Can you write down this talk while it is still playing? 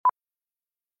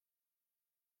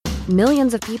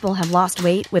Millions of people have lost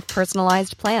weight with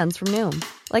personalized plans from Noom.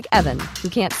 Like Evan, who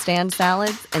can't stand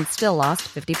salads and still lost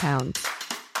 50 pounds.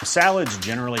 Salads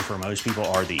generally for most people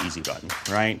are the easy button,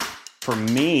 right? For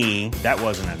me, that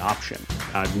wasn't an option.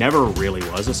 I never really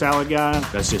was a salad guy.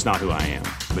 That's just not who I am.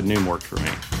 But Noom worked for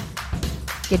me.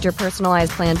 Get your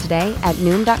personalized plan today at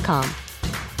Noom.com.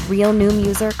 Real Noom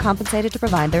user compensated to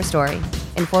provide their story.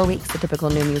 In 4 weeks, the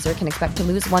typical Noom user can expect to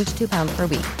lose 1 to 2 pounds per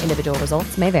week. Individual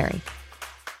results may vary.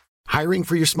 Hiring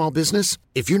for your small business?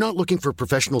 If you're not looking for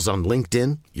professionals on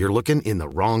LinkedIn, you're looking in the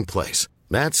wrong place.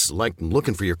 That's like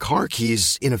looking for your car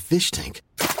keys in a fish tank.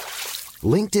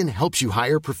 LinkedIn helps you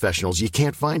hire professionals you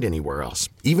can't find anywhere else,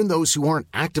 even those who aren't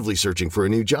actively searching for a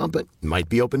new job but might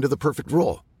be open to the perfect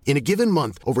role. In a given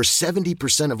month, over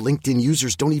 70% of LinkedIn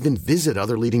users don't even visit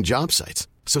other leading job sites.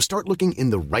 So start looking in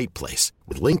the right place.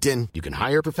 With LinkedIn, you can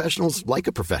hire professionals like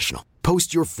a professional.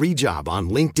 Post your free job on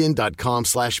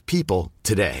linkedin.com/people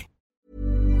today.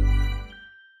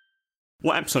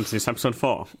 What episode is this? Episode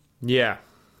 4? Yeah.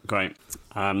 Great.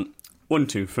 1,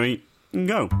 2, 3,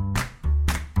 go.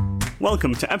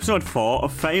 Welcome to episode 4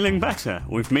 of Failing Better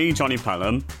with me, Johnny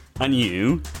Pelham, and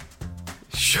you...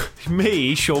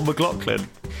 Me, Sean McLaughlin.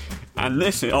 And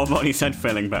this is... Oh, I've already said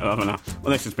Failing Better, haven't I?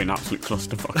 Well, this has been an absolute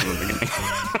clusterfuck at the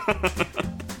beginning.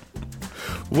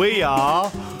 We are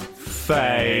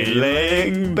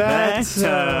Failing Better.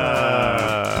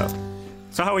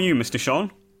 So how are you, Mr. Sean?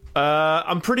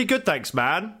 I'm pretty good, thanks,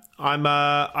 man. I'm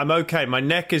okay. My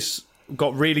neck has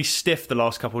got really stiff the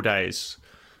last couple of days,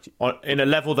 in a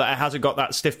level that it hasn't got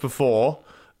that stiff before.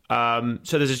 So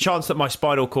there's a chance that my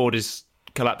spinal cord is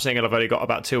collapsing, and I've only got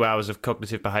about 2 hours of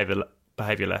cognitive behaviour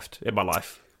left in my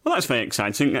life. Well, that's very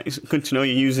exciting. It's good to know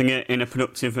you're using it in a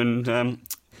productive and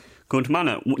good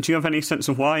manner. Do you have any sense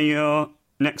of why your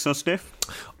neck's so stiff?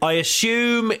 I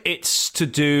assume it's to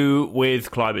do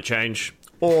with climate change.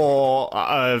 Or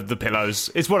the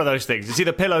pillows. It's one of those things. It's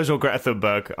either pillows or Greta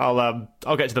Thunberg.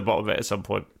 I'll get to the bottom of it at some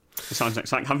point. It sounds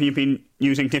exciting. Have you been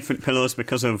using different pillows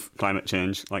because of climate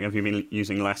change? Like, have you been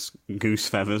using less goose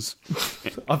feathers?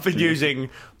 I've been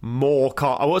using more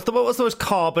what's the most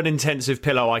carbon-intensive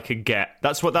pillow I could get?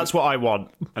 That's what I want.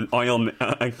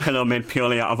 A pillow made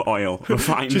purely out of oil,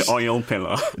 refined oil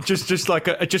pillow. Just like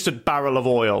a barrel of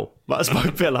oil. That's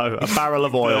my pillow. A barrel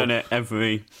of oil. Burn it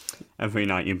every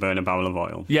night. You burn a barrel of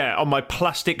oil. Yeah, on my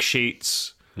plastic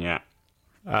sheets. Yeah.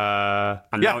 Now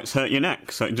it's hurt your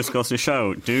neck, so it just goes to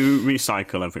show: do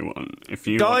recycle, everyone. If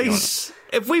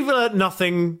we've learnt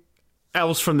nothing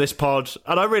else from this pod,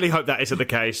 and I really hope that isn't the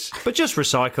case, but just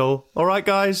recycle, all right,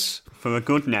 guys? For a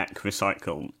good neck,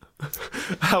 recycle.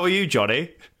 How are you,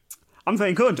 Johnny? I'm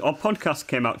very good. Our podcast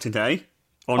came out today.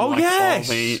 Yes!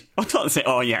 I don't say,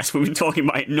 oh yes, we've been talking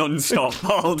about it non-stop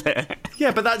all day.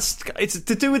 Yeah, but it's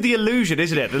to do with the illusion,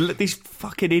 isn't it? These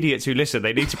fucking idiots who listen,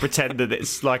 they need to pretend that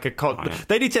it's like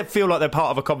they need to feel like they're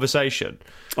part of a conversation.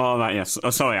 Oh, right, yes. Oh,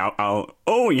 sorry,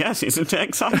 oh, yes, isn't it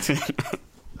exciting?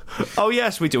 Oh,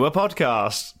 yes, we do a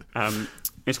podcast.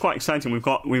 It's quite exciting. We've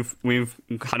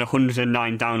had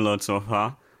 109 downloads so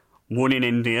far. 1 in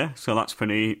India, so that's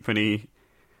pretty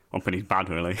bad,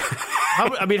 really.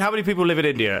 How many people live in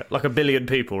India? Like 1 billion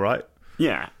people, right?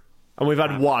 Yeah. And we've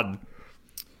had 1.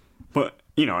 But,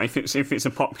 you know, if it's a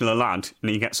popular lad and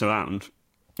he gets around...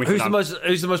 Who's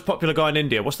the most popular guy in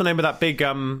India? What's the name of that big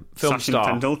film star?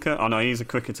 Sachin Tendulkar? Oh, no, he's a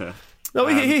cricketer. No,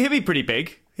 he'd be pretty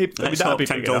big. Let's hope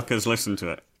Tendulkar's listen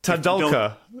to it.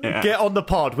 Tendulkar, get on the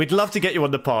pod. We'd love to get you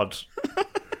on the pod.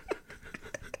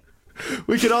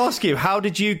 We could ask you, how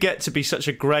did you get to be such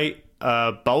a great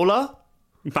bowler?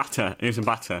 Batter. He was a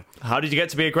batter. How did you get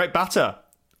to be a great batter?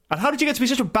 And how did you get to be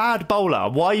such a bad bowler?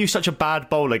 Why are you such a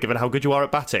bad bowler, given how good you are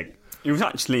at batting? He was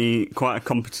actually quite a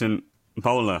competent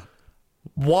bowler.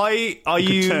 Why are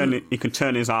you... He could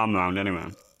turn his arm round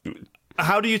anyway.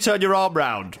 How do you turn your arm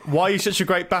round? Why are you such a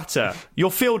great batter?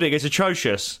 Your fielding is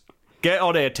atrocious. Get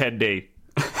on here, Tendy.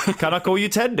 Can I call you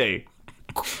Tendy?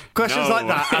 Questions like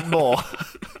that and more.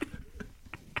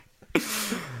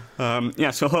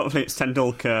 So hopefully it's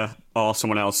Tendulkar or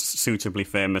someone else suitably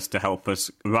famous to help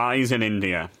us rise in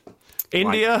India.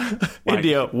 India,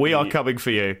 we are coming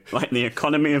for you. Like the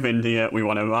economy of India, we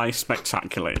want to rise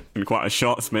spectacularly in quite a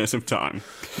short space of time.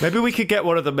 Maybe we could get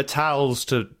one of the Metals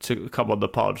to come on the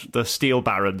pod, the Steel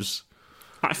Barons.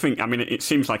 It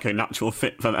seems like a natural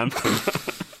fit for them.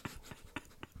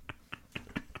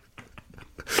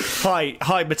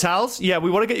 Hi, Metals. Yeah,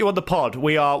 we want to get you on the pod.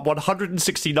 We are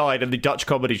 169 in the Dutch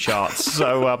comedy charts.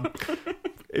 So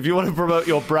if you want to promote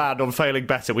your brand on Failing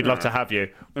Better, we'd love to have you.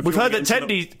 We've heard that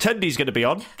Tendy's going to be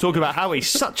on, talking about how he's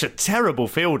such a terrible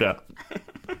fielder.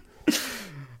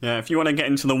 Yeah, if you want to get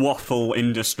into the waffle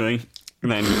industry,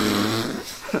 then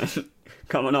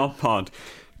come on our pod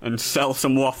and sell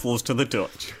some waffles to the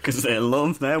Dutch, because they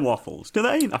love their waffles. Do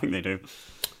they? I think they do.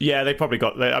 Yeah, they probably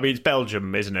got... I mean, it's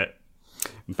Belgium, isn't it?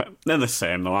 But they're the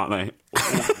same, though, aren't they?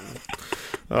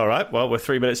 All right, well, we're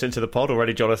 3 minutes into the pod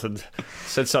already. Jonathan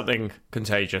said something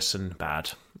contagious and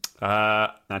bad.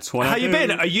 That's what How I you do.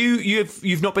 been? Are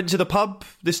you've not been to the pub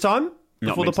this time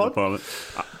Not before the been to pod?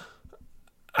 pub.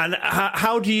 And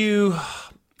how do you...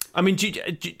 I mean,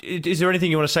 is there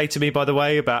anything you want to say to me, by the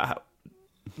way, about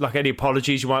like any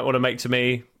apologies you might want to make to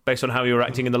me based on how you were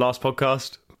acting in the last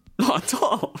podcast? Not at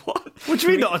all. What do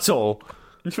you mean not at all? Do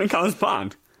you think I was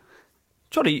bad?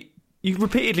 Johnny, you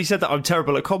repeatedly said that I'm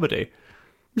terrible at comedy.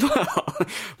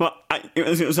 Well,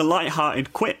 it was a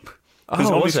light-hearted quip. Because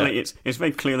Oh, was obviously it? it's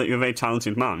very clear that you're a very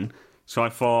talented man. So I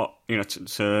thought,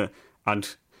 I'd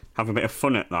have a bit of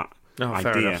fun at that Fair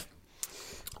idea. enough.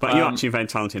 But you're actually very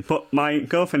talented. But my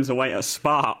girlfriend's away at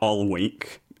Spa all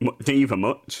week, diva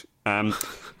much. And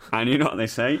you know what they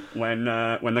say? When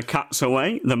the cat's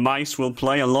away, the mice will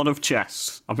play a lot of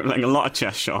chess. I've been playing a lot of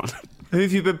chess, Sean. Who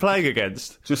have you been playing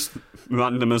against? Just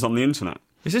randomers on the internet.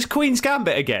 Is this Queen's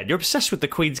Gambit again? You're obsessed with the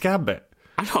Queen's Gambit.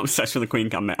 I'm not obsessed with the Queen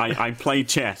Gambit. I play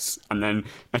chess, and then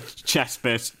a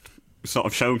chess-based sort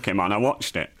of show came on. I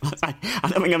watched it. I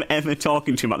don't think I've ever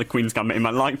talking to you about the Queen's Gambit in my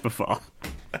life before.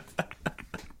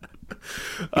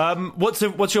 What's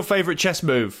your favourite chess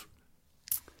move?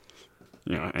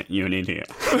 You're an idiot.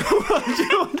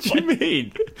 What do you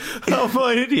mean? Oh, am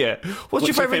I an idiot? What's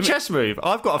your favourite favourite- chess move?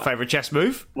 I've got a favourite chess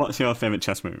move. What's your favourite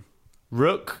chess move?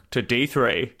 Rook to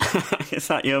d3. Is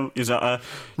that a...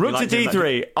 Rook to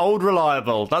d3. Old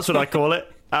reliable. That's what I call it.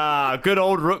 Good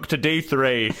old rook to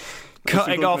d3.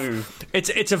 Cutting good off. move.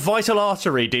 It's a vital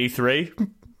artery, d3.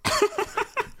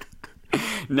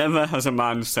 Never has a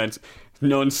man said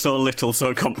known so little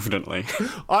so confidently.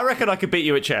 I reckon I could beat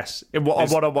you at chess in a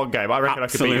one-on-one game. I reckon I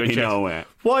could beat you at Absolutely chess. no way.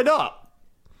 Why not?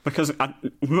 Because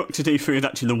rook to d3 is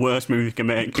actually the worst move you can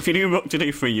make. If you do rook to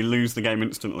d3, you lose the game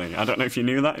instantly. I don't know if you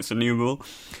knew that. It's a new rule.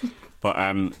 But,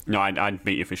 no, I'd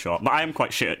beat you for sure. But I am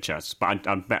quite shit at chess, but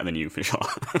I'm better than you for sure.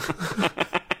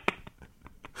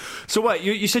 So wait,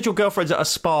 you said your girlfriend's at a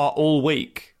spa all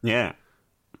week? Yeah.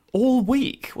 All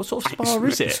week? What sort of spa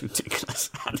is It's it?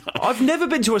 ridiculous. I've never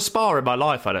been to a spa in my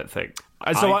life, I don't think.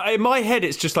 And so in my head,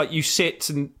 it's just like you sit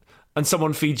and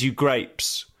someone feeds you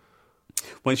grapes.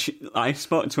 Well, I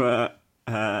spoke to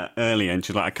her earlier, and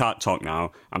she's like, I can't talk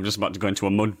now. I'm just about to go into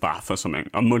a mud bath or something.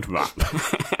 A mud wrap.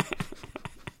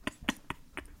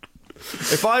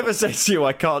 If I ever say to you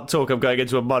I can't talk, I'm going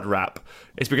into a mud wrap,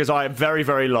 it's because I am very,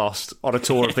 very lost on a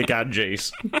tour of the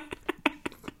Ganges.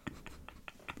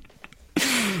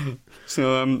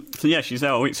 So yeah, she's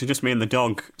there all week. So just me and the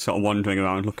dog sort of wandering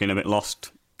around looking a bit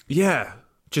lost. Yeah,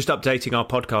 just updating our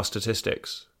podcast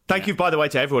statistics. Thank you, by the way,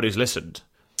 to everyone who's listened.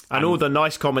 And all the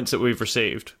nice comments that we've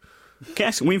received.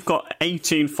 Guess we've got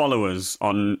 18 followers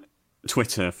on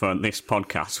Twitter for this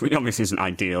podcast, which obviously isn't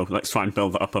ideal. Let's try and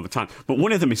build that up over time. But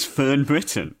one of them is Fern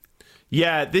Britton.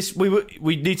 Yeah,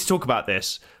 we need to talk about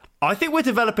this. I think we're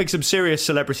developing some serious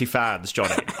celebrity fans,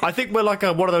 Johnny. I think we're like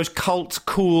one of those cult,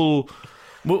 cool...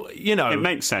 Well, you know... It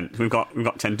makes sense. We've got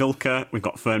Tendulkar, we've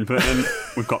got Fern Britton,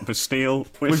 we've got Bastille.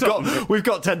 We've got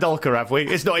Tendulkar, have we?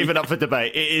 It's not even up for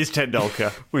debate. It is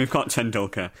Tendulkar. We've got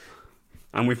Tendulkar.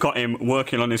 And we've got him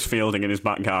working on his fielding in his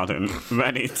back garden,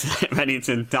 ready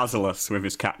to dazzle us with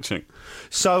his catching.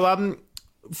 So,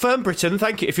 Fern Britton,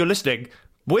 thank you. If you're listening,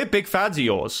 we're big fans of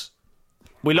yours.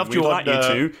 We loved you on... We'd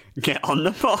like you to get on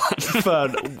the pod.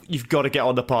 Fern, you've got to get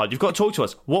on the pod. You've got to talk to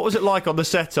us. What was it like on the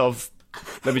set of...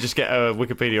 Let me just get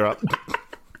Wikipedia up.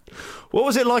 What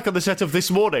was it like on the set of This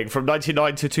Morning from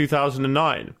 1999 to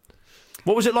 2009?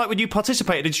 What was it like when you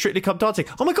participated in Strictly Come Dancing?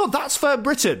 Oh my God, that's Fern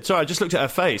Britton. Sorry, I just looked at her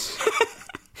face.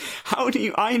 How do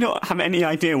you... I don't have any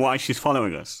idea why she's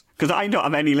following us. Because I don't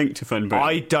have any link to Fern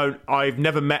Britton. I've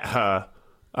never met her.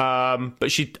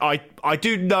 But I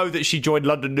do know that she joined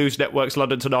London News Network's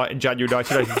London Tonight in January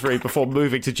 1983 before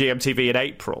moving to GMTV in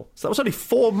April. So that was only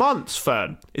 4 months,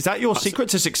 Fern. Is that your secret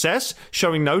to success?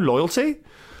 Showing no loyalty?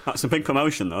 That's a big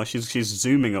promotion, though. She's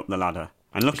zooming up the ladder.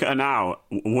 And look at her now,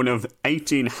 one of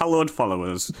 18 hallowed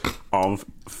followers of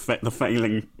the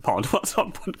Failing Pod. What's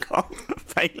that pod called?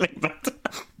 Failing Better.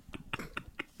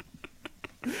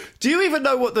 Do you even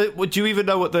know what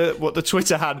the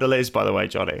Twitter handle is, by the way,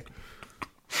 Johnny?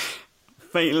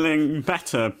 Failing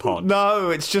Better Pod. No,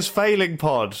 it's just Failing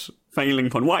Pod. Failing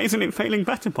Pod. Why isn't it Failing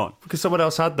Better Pod? Because someone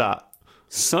else had that.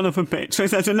 Son of a bitch. So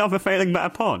there's another Failing Better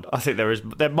Pod? I think there is.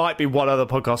 There might be one other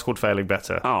podcast called Failing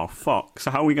Better. Oh, fuck. So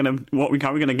how are we gonna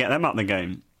get them out of the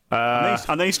game?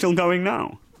 Are they still going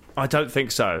now? I don't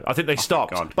think so. I think they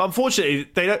stopped. God. But unfortunately,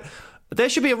 they don't. There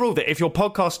should be a rule that if your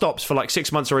podcast stops for like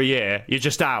 6 months or a year, you're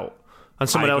just out, and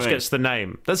someone else gets the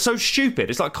name. That's so stupid.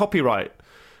 It's like copyright.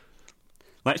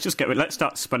 Let's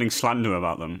start spreading slander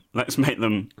about them. Let's make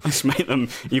them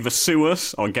either sue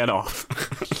us or get off.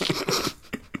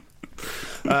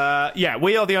 Yeah,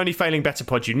 we are the only failing better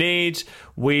pod you need.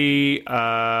 We're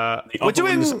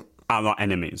doing. Are our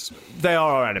enemies? They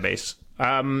are our enemies.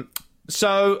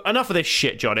 So enough of this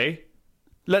shit, Johnny.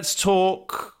 Let's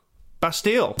talk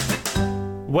Bastille.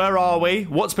 Where are we?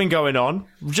 What's been going on?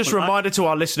 Just a reminder to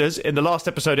our listeners, in the last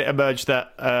episode it emerged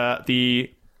that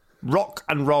the rock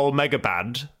and roll mega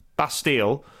band,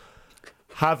 Bastille,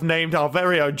 have named our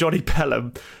very own Johnny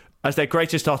Pelham as their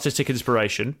greatest artistic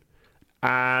inspiration.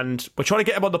 And we're trying to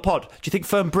get him on the pod. Do you think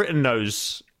Fern Britton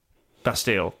knows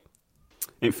Bastille?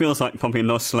 It feels like probably in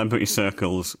those celebrity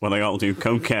circles where they all do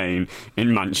cocaine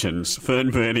in mansions. Fern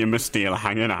Brady and Bastille are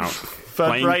hanging out.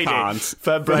 Fern Brady.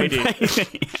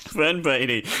 Fern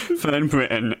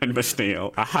Britton and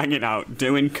Bastille are hanging out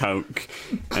doing coke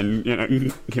and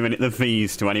giving it the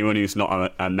V's to anyone who's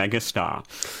not a mega star.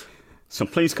 So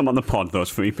please come on the pod,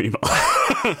 those three people.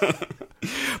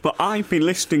 But I've been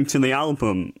listening to the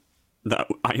album that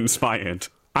I inspired,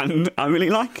 and I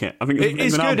really like it. I think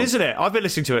it's good, isn't it? I've been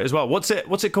listening to it as well. What's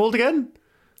it called again?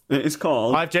 It's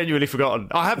called... I've genuinely forgotten.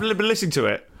 I haven't been listening to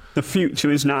it. The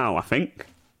Future Is Now, I think.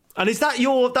 And is that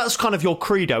that's kind of your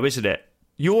credo, isn't it?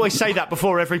 You always say that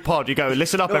before every pod. You go,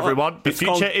 listen up, everyone. The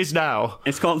future is now.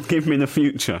 It's called Give Me the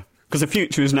Future. Because the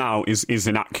future is now is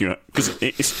inaccurate. Because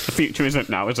the future isn't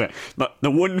now, is it? But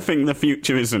the one thing the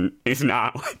future isn't is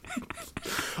now.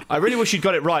 I really wish you'd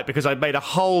got it right, because I made a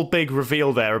whole big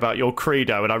reveal there about your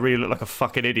credo, and I really look like a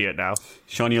fucking idiot now.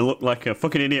 Sean, you look like a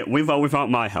fucking idiot with or without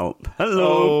my help.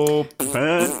 Hello.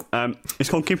 It's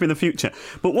called Give Me the Future.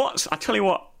 But I tell you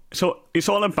what, so it's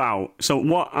all about, so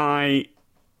what I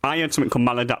had something called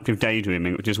maladaptive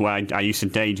daydreaming, which is where I used to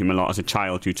daydream a lot as a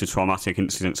child due to traumatic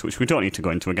incidents, which we don't need to go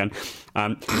into again.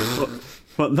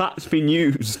 But that's been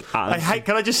used as...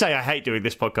 Can I just say I hate doing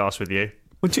this podcast with you?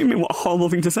 What do you mean? What a horrible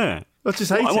thing to say? I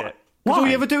just hate it. Because all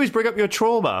you ever do is bring up your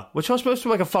trauma, which I'm supposed to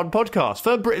make a fun podcast.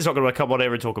 Fern Britton's not going to come on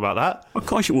here and talk about that. Of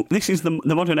course, this is the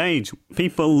modern age.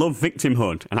 People love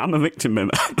victimhood, and I'm a victim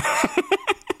member.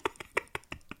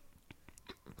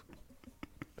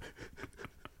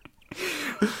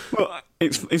 Well,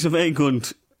 it's a very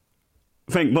good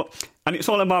thing, and it's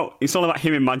all about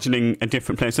him imagining a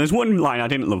different place. There's one line I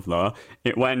didn't love though.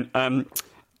 It went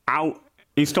out.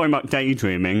 He's talking about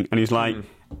daydreaming, and he's like,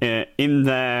 "In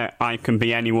there, I can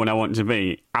be anyone I want to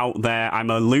be. Out there,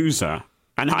 I'm a loser."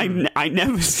 And I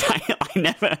never say.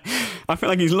 I feel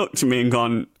like he's looked at me and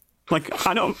gone, like,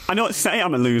 I don't say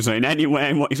I'm a loser in any way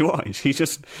in what he's watched. He's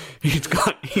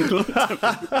looked at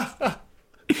me.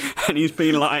 And he's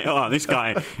been like, "Oh, this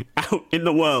guy out in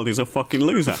the world is a fucking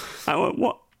loser." I went,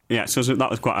 what? Yeah, so that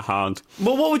was quite a hard...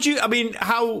 Well, what would you... I mean,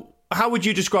 how would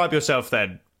you describe yourself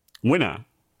then? Winner.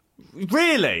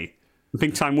 Really?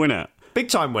 Big time winner. Big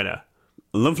time winner.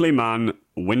 Lovely man,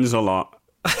 wins a lot.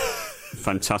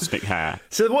 Fantastic hair.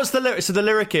 So what's the lyric? So the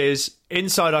lyric is,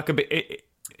 inside I can be...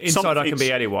 Inside I can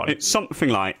be anyone. It's something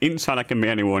like, inside I can be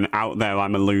anyone, out there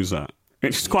I'm a loser.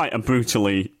 It's quite a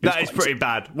brutally... That is pretty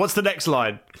bad. What's the next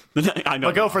line? I know.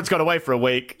 My girlfriend's gone away for a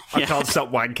week. I can't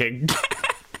stop wanking.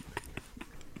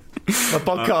 My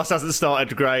podcast hasn't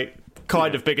started great.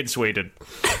 Kind of big in Sweden.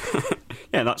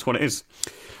 Yeah, that's what it is.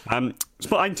 But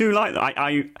I do like that.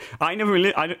 I never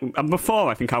really... before,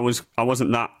 I think I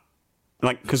wasn't that...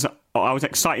 Like, because I was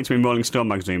excited to be in Rolling Stone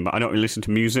magazine, but I don't really listen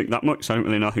to music that much, so I don't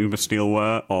really know who Bastille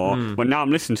were. But now I'm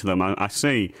listening to them, I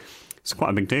see it's quite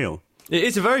a big deal. It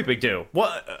is a very big deal.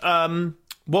 What are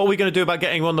we going to do about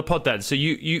getting him on the pod then? So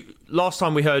you last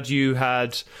time we heard you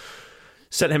had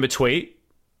sent him a tweet.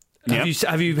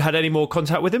 Have you had any more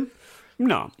contact with him?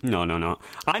 No.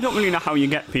 I don't really know how you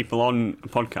get people on a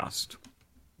podcast.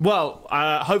 Well,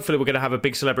 hopefully we're going to have a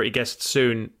big celebrity guest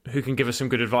soon who can give us some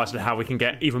good advice on how we can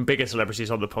get even bigger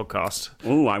celebrities on the podcast.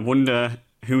 Oh, I wonder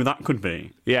who that could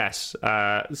be. Yes,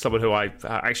 someone who I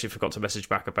actually forgot to message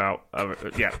back about.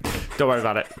 Yeah, don't worry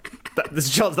about it. There's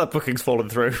a chance that booking's fallen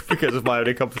through because of my own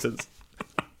incompetence.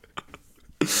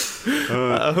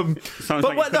 But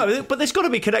there's got to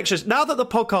be connections. Now that the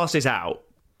podcast is out,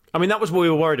 I mean, that was what we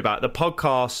were worried about. The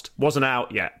podcast wasn't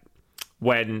out yet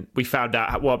when we found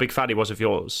out what a big fan he was of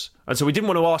yours. And so we didn't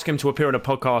want to ask him to appear on a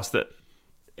podcast that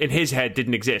in his head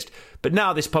didn't exist. But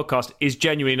now this podcast is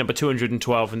genuinely number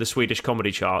 212 in the Swedish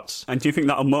comedy charts. And do you think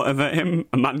that'll motivate him?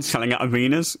 A man selling at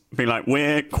arenas? Be like,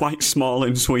 we're quite small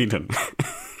in Sweden.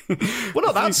 We're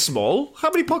not that small. How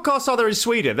many podcasts are there in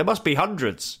Sweden? There must be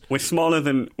hundreds. We're smaller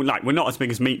than... we're not as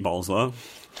big as Meatballs, though.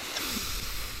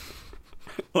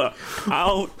 Look,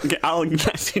 I'll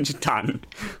message Dan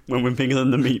when we're bigger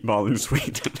than the Meatball in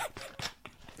Sweden.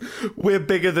 We're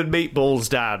bigger than Meatballs,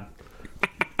 Dad.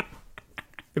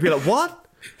 If you're like, what?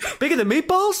 Bigger than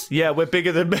Meatballs? Yeah, we're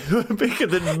bigger than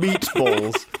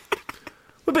Meatballs.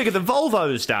 We're bigger than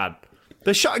Volvos, Dad.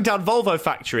 They're shutting down Volvo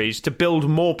factories to build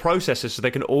more processors so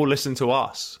they can all listen to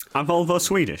us. Are Volvo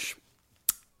Swedish?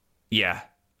 Yeah,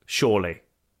 surely.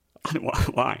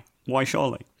 Why? Why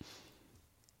surely?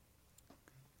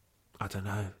 I don't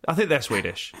know. I think they're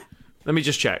Swedish. Let me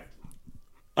just check.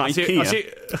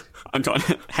 IKEA. I'm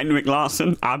talking Henrik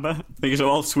Larsson, ABBA. These are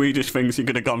all Swedish things you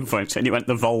could have gone for. And you went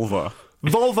the Volvo.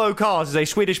 Volvo Cars is a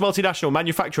Swedish multinational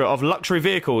manufacturer of luxury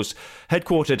vehicles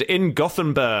headquartered in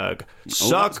Gothenburg.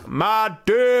 Suck my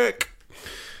dick!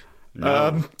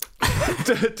 No.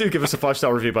 Do give us a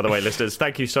 5-star review, by the way, listeners.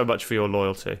 Thank you so much for your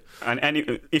loyalty. And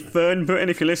if Britain,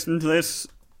 if you listen to this,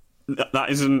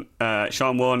 that isn't...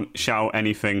 Sean won't shout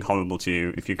anything horrible to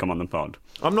you if you come on the pod.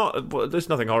 I'm not... There's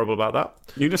nothing horrible about that.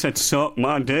 You just said, suck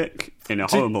my dick, in a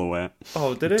horrible way.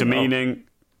 Oh, did it? Demeaning... Oh.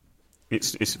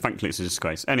 It's frankly, it's a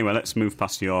disgrace. Anyway, let's move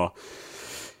past your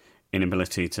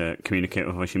inability to communicate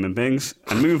with other human beings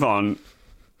and move on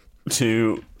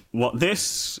to what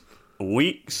this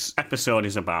week's episode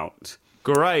is about.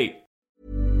 Great.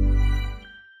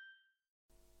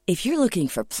 If you're looking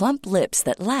for plump lips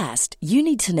that last, you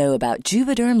need to know about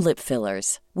Juvederm lip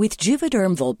fillers. With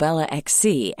Juvederm Volbella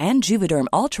XC and Juvederm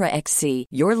Ultra XC,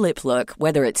 your lip look,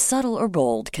 whether it's subtle or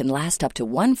bold, can last up to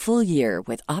 1 full year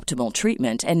with optimal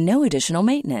treatment and no additional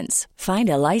maintenance. Find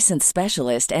a licensed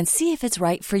specialist and see if it's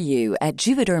right for you at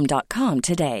Juvederm.com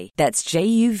today. That's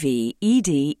JUVEDERM.com.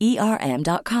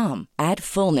 Add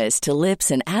fullness to lips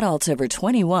in adults over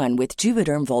 21 with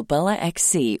Juvederm Volbella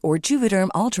XC or Juvederm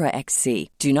Ultra XC.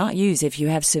 Do not use if you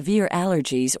have severe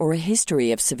allergies or a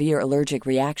history of severe allergic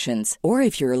reactions, or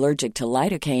if you're allergic to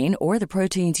lidocaine or the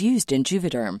proteins used in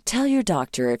Juvederm. Tell your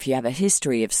doctor if you have a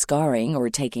history of scarring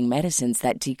or taking medicines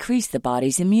that decrease the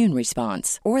body's immune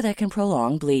response or that can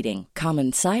prolong bleeding.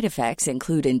 Common side effects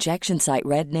include injection site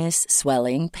redness,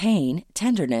 swelling, pain,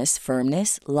 tenderness,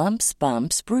 firmness, lumps,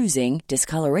 bumps, bruising,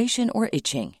 discoloration, or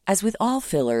itching. As with all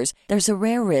fillers, there's a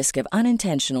rare risk of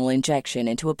unintentional injection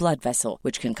into a blood vessel,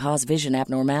 which can cause vision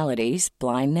abnormalities,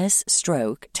 blindness,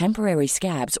 stroke, temporary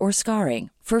scabs, or scarring.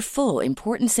 For full,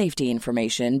 important safety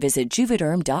information, visit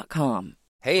Juvederm.com.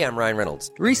 Hey, I'm Ryan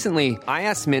Reynolds. Recently, I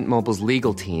asked Mint Mobile's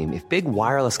legal team if big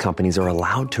wireless companies are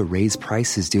allowed to raise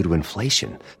prices due to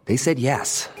inflation. They said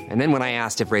yes. And then when I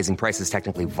asked if raising prices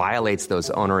technically violates those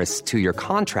onerous two-year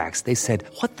contracts, they said,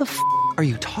 what the f*** are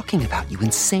you talking about, you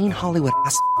insane Hollywood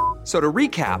ass f- So to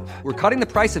recap, we're cutting the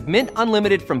price of Mint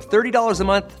Unlimited from $30 a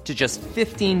month to just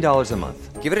 $15 a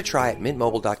month. Give it a try at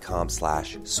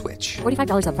mintmobile.com/switch.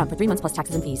 $45 up front for 3 months plus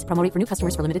taxes and fees. Promo rate for new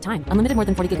customers for limited time. Unlimited more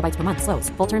than 40 gigabytes per month. Slows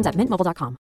full terms at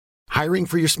mintmobile.com. Hiring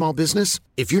for your small business?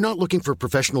 If you're not looking for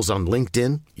professionals on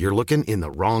LinkedIn, you're looking in the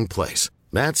wrong place.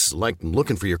 That's like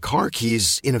looking for your car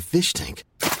keys in a fish tank.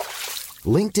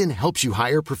 LinkedIn helps you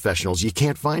hire professionals you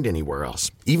can't find anywhere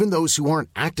else, even those who aren't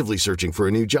actively searching for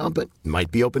a new job but might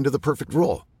be open to the perfect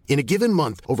role. In a given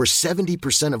month, over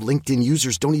 70% of LinkedIn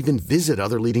users don't even visit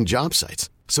other leading job sites.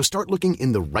 So start looking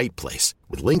in the right place.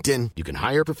 With LinkedIn, you can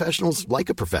hire professionals like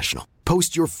a professional.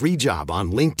 Post your free job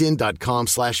on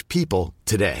linkedin.com/people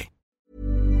today.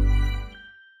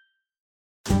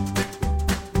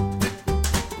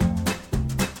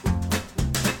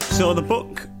 So the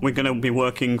book we're going to be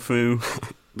working through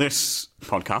this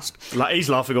podcast... Like, he's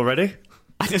laughing already.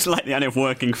 I just like the idea of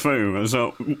working through.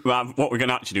 So what we're going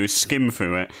to actually do is skim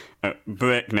through it at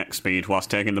breakneck speed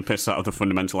whilst taking the piss out of the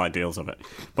fundamental ideals of it.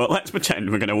 But let's pretend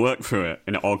we're going to work through it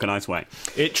in an organised way.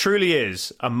 It truly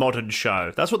is a modern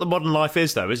show. That's what the modern life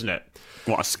is, though, isn't it?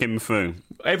 What, a skim through?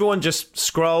 Everyone just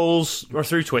scrolls or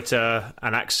through Twitter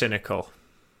and acts cynical.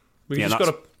 That's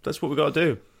what we've got to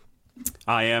do.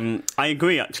 I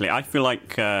agree, actually. I feel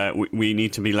like we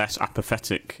need to be less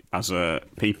apathetic as a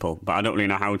people, but I don't really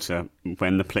know how to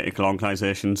when the political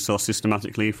organisations so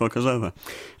systematically fuck us over.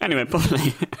 Anyway,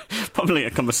 probably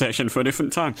a conversation for a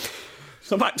different time.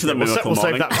 So back to the Miracle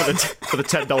Morning. We'll save that for the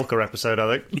Ted Dolker episode,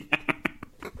 I think.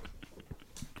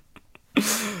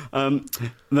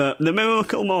 The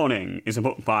Miracle Morning is a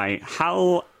book by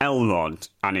Hal Elrod,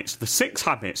 and it's the 6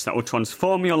 habits that will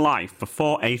transform your life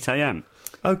before 8 a.m.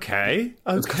 Okay.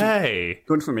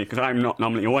 Good for me, because I'm not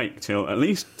normally awake till at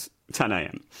least 10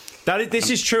 a.m.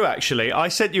 This is true, actually. I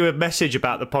sent you a message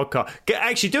about the podcast.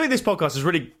 Actually, doing this podcast is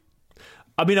really...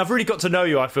 I mean, I've really got to know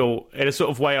you, I feel, in a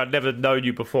sort of way I'd never known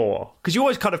you before. Because you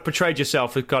always kind of portrayed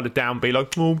yourself as kind of downbeat,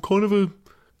 like, oh, I'm kind of a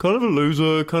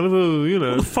loser, kind of a, you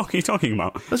know. What the fuck are you talking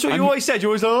about? That's what you always said. You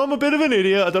always thought, oh, I'm a bit of an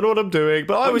idiot, I don't know what I'm doing.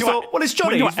 But I always thought, well, it's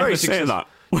Johnny, he's very successful.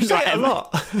 You say it a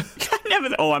lot.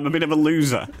 I'm a bit of a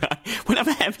loser. Whenever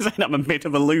I ever said I'm a bit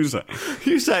of a loser.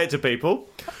 You say it to people.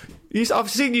 I've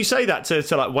seen you say that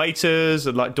to like waiters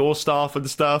and like door staff and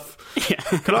stuff. Yeah.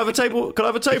 Can I have a table? Can I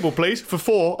have a table, please, for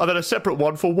 4, and then a separate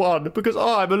one for 1 because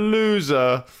I'm a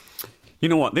loser. You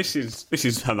know what? This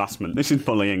is harassment. This is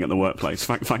bullying at the workplace.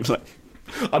 Frankly,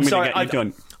 I'm sorry.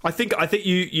 I think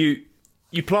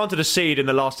you planted a seed in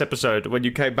the last episode when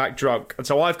you came back drunk, and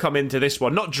so I've come into this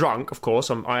one not drunk, of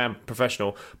course. I am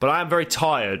professional, but I am very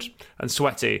tired and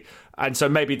sweaty, and so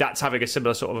maybe that's having a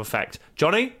similar sort of effect.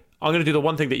 Johnny, I'm going to do the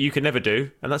one thing that you can never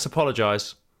do, and that's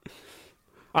apologise.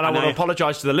 And I want to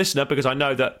apologise to the listener because I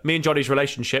know that me and Johnny's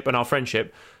relationship and our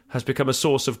friendship has become a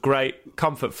source of great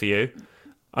comfort for you,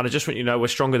 and I just want you to know we're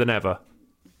stronger than ever.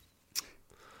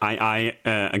 I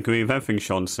agree with everything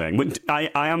Sean's saying. But I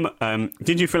am.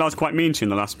 Did you feel I was quite mean to you in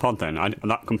the last pod then?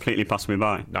 That completely passed me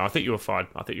by. No, I think you were fine.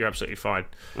 I think you're absolutely fine.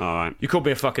 All right. You called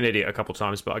me a fucking idiot a couple of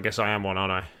times, but I guess I am one,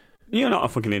 aren't I? You're not a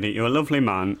fucking idiot. You're a lovely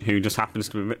man who just happens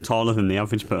to be a bit taller than the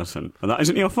average person. But that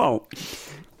isn't your fault.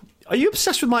 Are you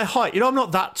obsessed with my height? You know I'm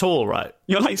not that tall, right?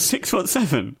 You're like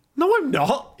 6'7". No, I'm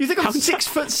not. You think I'm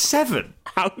 6'7"?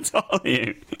 How tall are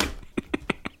you?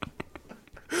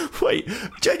 Wait,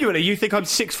 genuinely, you think I'm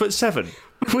 6'7"?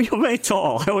 Well, you're very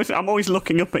tall. I'm always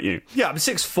looking up at you. Yeah, I'm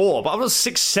 6'4", but I'm not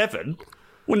 6'7".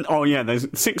 Well, oh yeah, there's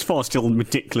 6'4" still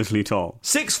ridiculously tall.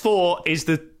 6'4" is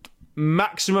the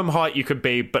maximum height you could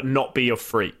be, but not be a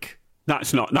freak.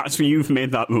 You've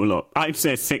made that rule up. I'd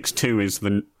say 6'2" is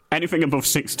anything above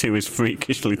 6'2" is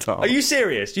freakishly tall. Are you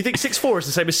serious? Do you think 6'4" is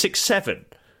the same as 6'7"?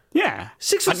 Yeah,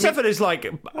 6'7" is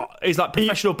like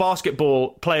professional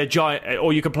basketball play a giant,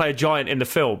 or you can play a giant in the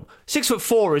film.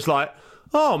 6'4" is like,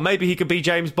 oh, maybe he could be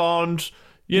James Bond.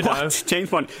 You know, James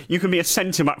Bond. You can be a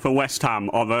centre back for West Ham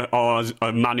or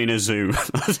a man in a zoo.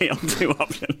 That's the only 2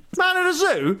 options. Man in a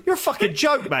zoo? You're a fucking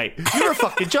joke, mate. You're a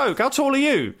fucking joke. How tall are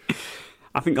you?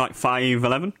 I think like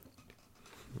 5'11".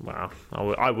 Wow,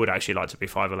 I would actually like to be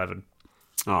 5'11".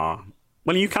 Ah,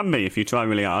 well, you can be if you try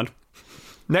really hard.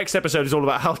 Next episode is all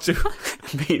about how to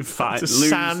be fat, to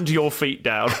sand your feet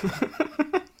down.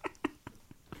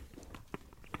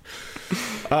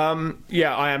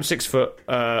 Yeah, I am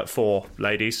 6'4",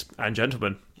 ladies and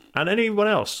gentlemen, and anyone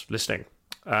else listening.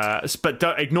 But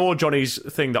don't ignore Johnny's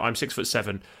thing that I'm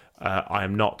 6'7". I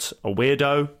am not a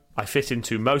weirdo. I fit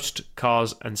into most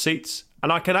cars and seats, and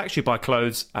I can actually buy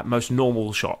clothes at most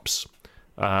normal shops,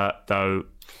 though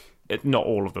not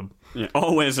all of them. Yeah,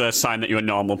 always a sign that you're a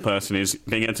normal person is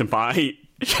being able to buy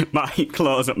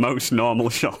clothes at most normal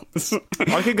shops.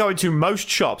 I can go into most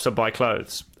shops and buy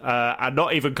clothes, and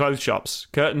not even clothes shops,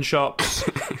 curtain shops,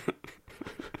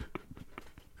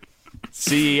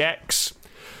 CEX.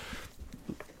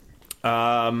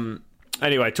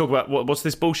 Anyway, talk about what's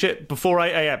this bullshit before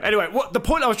 8 a.m. Anyway, the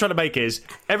point I was trying to make is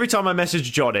every time I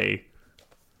message Johnny,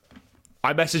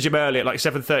 I message him early at like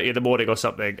 7:30 in the morning or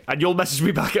something, and you'll message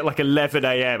me back at like 11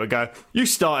 a.m. and go, you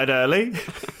started early.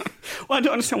 Well, I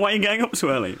don't understand why you're getting up so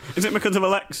early. Is it because of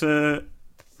Alexa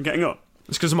getting up?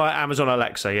 It's because of my Amazon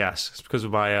Alexa, yes. It's because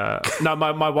of my... No,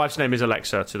 my wife's name is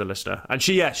Alexa, to the listener. And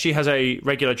she has a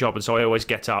regular job, and so I always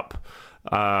get up...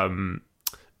 Well,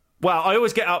 I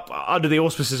always get up under the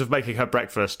auspices of making her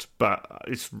breakfast, but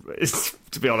it's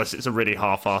to be honest, it's a really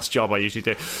half-assed job I usually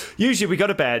do. Usually we go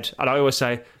to bed, and I always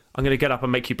say, I'm going to get up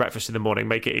and make you breakfast in the morning,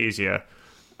 make it easier.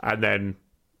 And then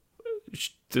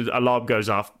the alarm goes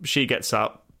off, she gets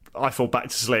up, I fall back to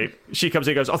sleep. She comes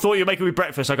in and goes, I thought you were making me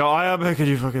breakfast. I go, I am making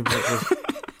you fucking breakfast.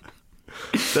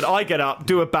 Then I get up,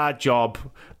 do a bad job,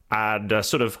 and a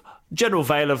sort of general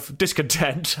veil of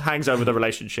discontent hangs over the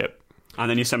relationship. And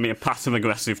then you send me a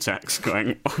passive-aggressive text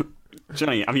going,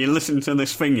 Johnny, have you listened to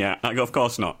this thing yet? I go, of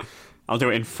course not. I'll do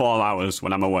it in 4 hours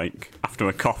when I'm awake, after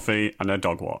a coffee and a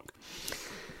dog walk.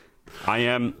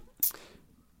 But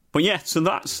yeah, so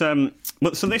that's... so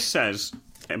this says,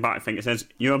 about I think it says,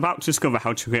 you're about to discover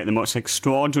how to create the most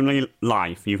extraordinary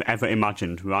life you've ever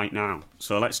imagined right now.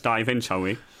 So let's dive in, shall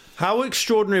we? How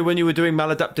extraordinary when you were doing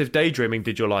maladaptive daydreaming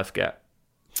did your life get?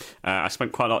 I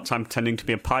spent quite a lot of time pretending to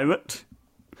be a pirate.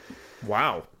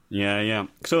 Wow. Yeah.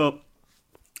 So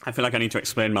I feel like I need to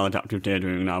explain maladaptive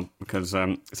daydreaming now because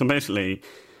so basically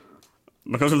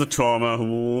because of the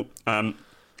trauma,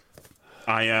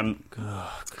 I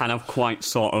kind of quite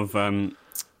sort of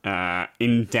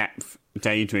in-depth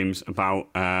daydreams about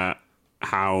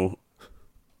how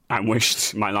I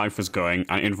wished my life was going,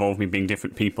 and it involved me being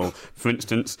different people. For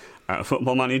instance, a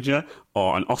football manager,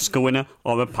 or an Oscar winner,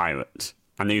 or a pirate.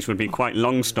 And these would be quite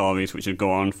long stories which would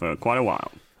go on for quite a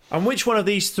while. And which one of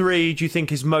these three do you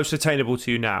think is most attainable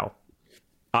to you now?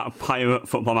 A pirate,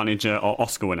 football manager, or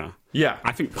Oscar winner? Yeah.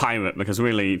 I think pirate, because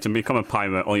really, to become a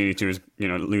pirate, all you need to do is,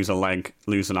 lose a leg,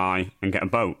 lose an eye, and get a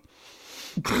boat.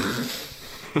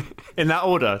 In that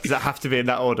order? Does that have to be in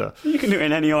that order? You can do it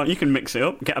in any order. You can mix it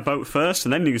up, get a boat first,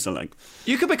 and then lose a leg.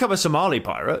 You could become a Somali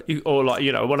pirate, or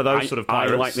one of those sort of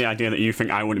pirates. I like the idea that you think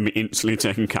I wouldn't be instantly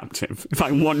taken captive. If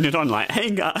I wandered on like, hey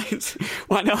guys,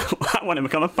 why not? I want to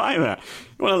become a pirate.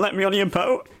 You want to let me on your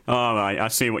boat? All right, I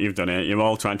see what you've done here. You're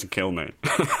all trying to kill me.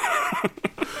 I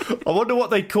wonder what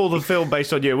they'd call the film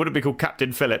based on you. It wouldn't be called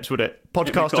Captain Phillips, would it?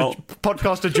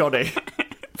 Podcaster Johnny.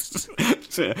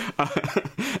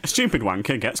 A stupid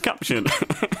wanker gets captured.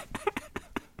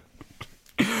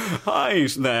 Hi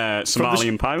there,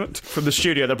 Somalian pirate. From the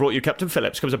studio that brought you Captain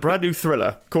Phillips comes a brand new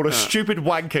thriller called A Stupid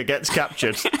Wanker Gets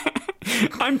Captured.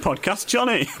 I'm Podcast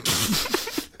Johnny.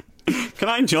 Can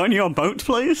I join your boat,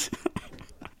 please?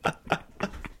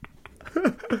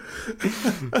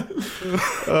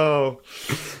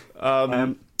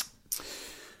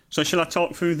 So shall I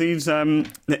talk through these?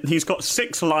 He's got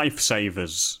 6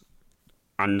 lifesavers.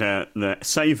 And the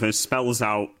savers spells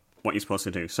out what you're supposed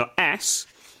to do. So S.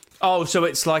 Oh, so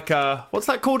it's like what's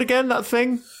that called again? That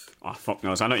thing? Oh, fuck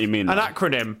knows. I know what you mean. An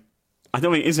acronym. I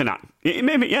don't think it is an acronym.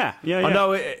 Maybe, yeah. I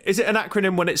know. Is it an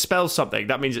acronym when it spells something?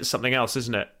 That means it's something else,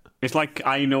 isn't it? It's like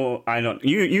I don't.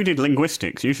 You did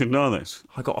linguistics. You should know this.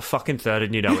 I got a fucking third,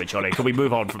 and you know it, Johnny. Can we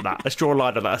move on from that? Let's draw a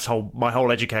line on that. My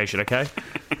whole education, okay?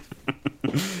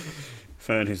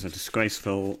 Third is a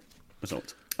disgraceful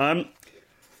result.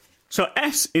 So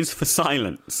S is for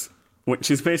silence,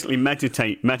 which is basically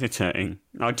meditating.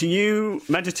 Now, do you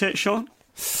meditate, Sean?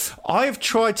 I've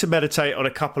tried to meditate on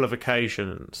a couple of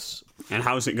occasions. And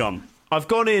how's it gone? I've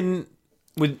gone in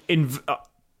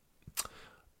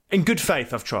good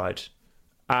faith. I've tried,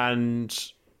 and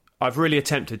I've really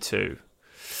attempted to.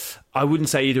 I wouldn't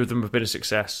say either of them have been a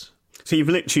success. So you've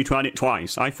literally tried it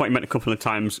twice. I thought you meant a couple of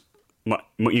times. What,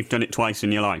 you've done it twice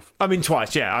in your life? I mean,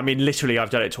 twice, yeah. I mean, literally, I've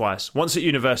done it twice. Once at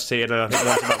university, and I think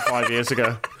once about 5 years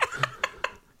ago.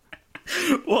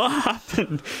 What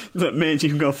happened that made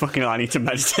you go, fucking hell, I need to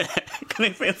meditate? Because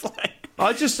it feels like...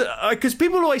 Because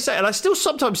people always say, and I still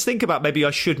sometimes think about maybe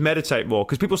I should meditate more,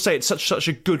 because people say it's such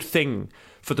a good thing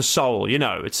for the soul,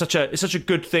 It's such a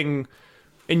good thing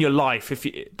in your life.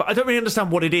 But I don't really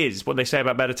understand what it is, what they say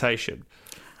about meditation.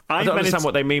 I don't understand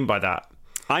what they mean by that.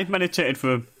 I've meditated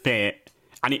for a bit,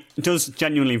 and it does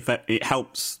genuinely, it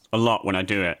helps a lot when I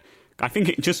do it. I think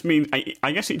it just means,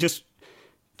 I guess it just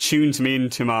tunes me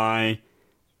into my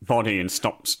body and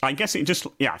stops. I guess it just,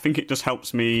 I think it just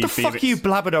helps me. What the fuck are you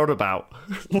blabbing on about?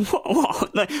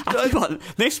 What?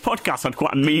 This podcast had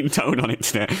quite a mean tone on it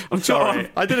today. I'm sorry.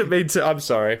 I didn't mean to, I'm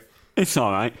sorry. It's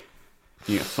alright.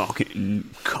 You fucking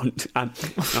cunt.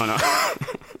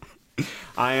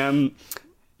 No.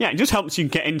 Yeah, it just helps you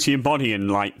get into your body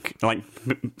and I can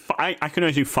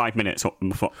only do 5 minutes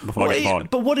before I get bored.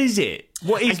 But what is it?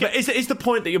 What is the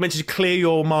point that you're meant to clear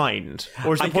your mind,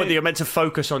 or is the point that you're meant to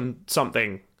focus on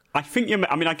something? I think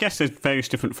I guess there's various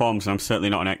different forms, and I'm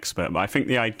certainly not an expert. But I think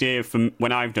the idea from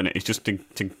when I've done it is just to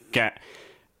get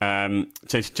to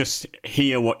just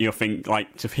hear what you're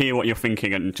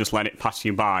thinking and just let it pass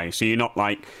you by. So you're not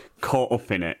like caught up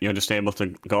in it. You're just able to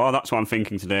go, oh, that's what I'm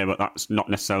thinking today, but that's not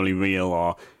necessarily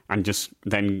real, and just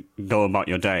then go about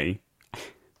your day.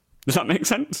 Does that make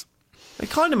sense? It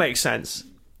kind of makes sense.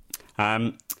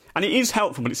 And it is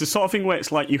helpful, but it's the sort of thing where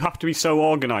it's like you have to be so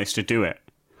organised to do it.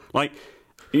 Like,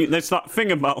 there's that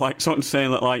thing about like someone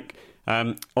saying that like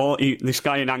this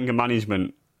guy in anger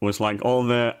management was like, all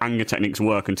the anger techniques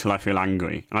work until I feel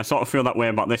angry. And I sort of feel that way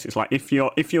about this. It's like, if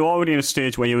you're already in a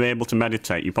stage where you're able to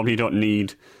meditate, you probably don't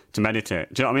need to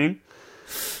meditate. Do you know what I mean?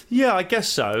 Yeah, I guess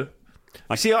so.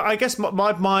 I guess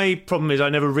my problem is I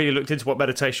never really looked into what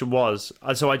meditation was.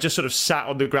 And so I just sort of sat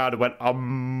on the ground and went,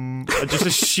 and just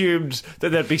assumed that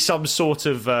there'd be some sort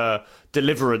of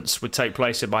deliverance would take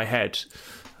place in my head.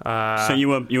 So you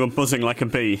were buzzing like a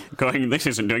bee, going, this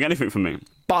isn't doing anything for me.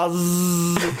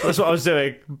 Buzz! That's what I was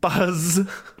doing. Buzz!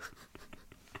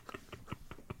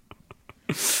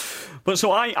 But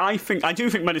so I do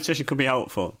think meditation could be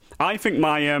helpful. I think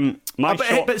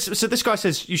so this guy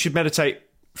says you should meditate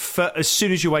as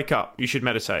soon as you wake up. You should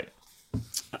meditate.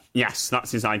 Yes,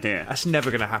 that's his idea. That's never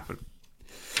going to happen.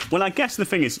 Well, I guess the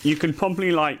thing is, you can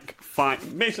probably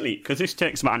basically, because this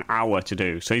takes about an hour to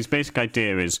do. So his basic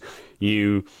idea is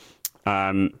you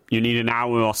need an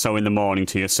hour or so in the morning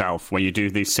to yourself where you do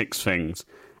these 6 things,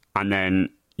 and then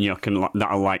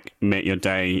that'll like make your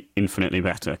day infinitely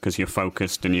better because you're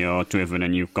focused and you're driven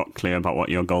and you've got clear about what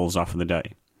your goals are for the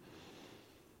day.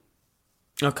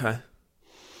 Okay.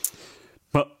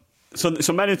 But so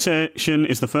meditation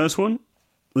is the first one.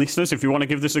 Listeners, if you want to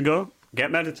give this a go, get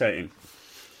meditating.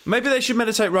 Maybe they should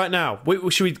meditate right now.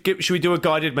 Should we do a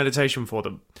guided meditation for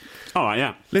them? All right,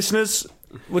 yeah. Listeners,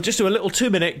 we'll just do a little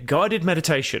 2-minute guided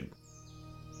meditation.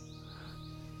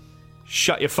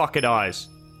 Shut your fucking eyes.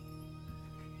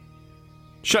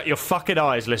 Shut your fucking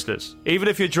eyes, listeners. Even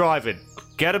if you're driving,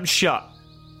 get them shut.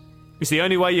 It's the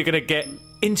only way you're going to get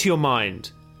into your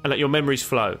mind and let your memories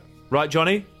flow. Right,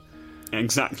 Johnny?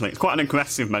 Exactly. It's quite an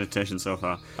aggressive meditation so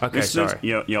far. Okay, listeners,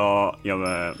 sorry. You're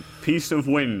a piece of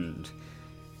wind.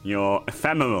 You're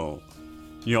ephemeral.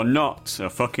 You're not a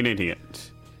fucking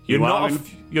idiot. You're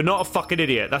not a fucking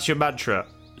idiot. That's your mantra.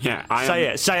 Yeah, Say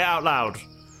it. Say it out loud.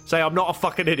 Say, I'm not a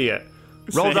fucking idiot.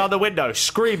 Roll down the window.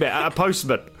 Scream it at a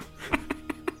postman.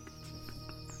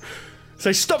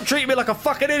 Say, stop treating me like a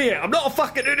fucking idiot. I'm not a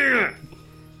fucking idiot.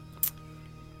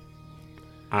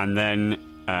 And then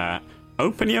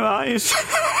open your eyes.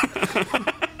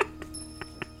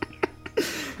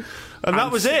 And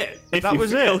that was it. That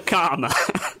was it. Feel calmer.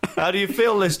 How do you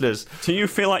feel, listeners? Do you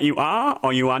feel like you are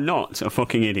or you are not a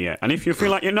fucking idiot? And if you feel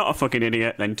like you're not a fucking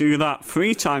idiot, then do that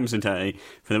 3 times a day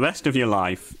for the rest of your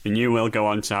life, and you will go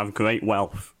on to have great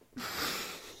wealth.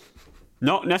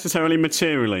 Not necessarily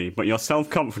materially, but your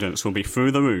self-confidence will be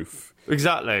through the roof.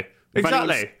 Exactly.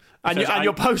 And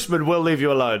your postman will leave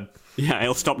you alone. Yeah,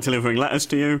 he'll stop delivering letters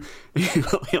to you.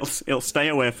 he'll stay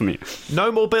away from you.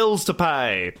 No more bills to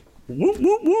pay. Whoop,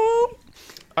 whoop, whoop.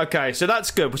 Okay, so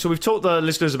that's good. So we've taught the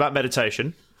listeners about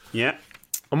meditation. Yeah.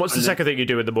 And what's the second thing you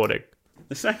do in the morning?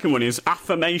 The second one is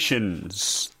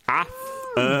affirmations.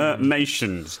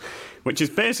 Affirmations. Which is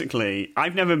basically,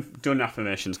 I've never done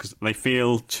affirmations because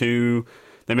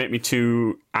they make me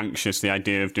too anxious, the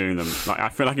idea of doing them. Like, I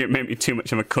feel like it made me too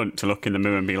much of a cunt to look in the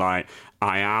mirror and be like,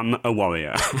 I am a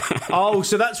warrior. Oh,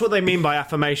 so that's what they mean by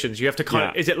affirmations. You have to kind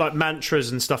of, is it like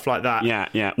mantras and stuff like that?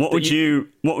 Yeah. What would you,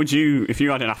 if you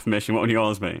had an affirmation, what would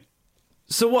yours be?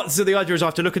 So the idea is I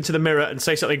have to look into the mirror and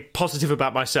say something positive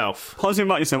about myself. Positive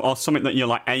about yourself, or something that you're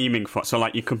like aiming for. So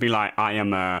like you could be like, I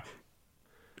am a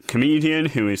comedian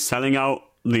who is selling out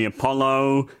the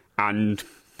Apollo and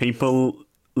people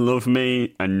love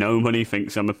me and nobody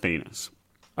thinks I'm a penis.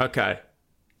 Okay.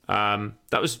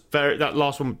 That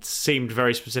last one seemed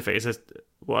very specific. Is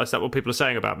that what people are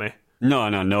saying about me? No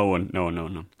one. No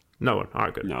one. All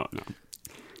right, good. No.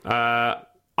 I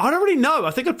don't really know.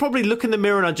 I think I'd probably look in the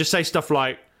mirror and I'd just say stuff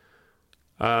like,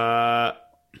 I'm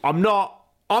not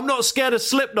scared of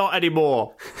Slipknot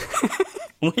anymore.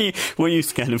 Were you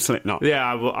scared of Slipknot?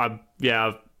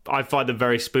 Yeah, I find them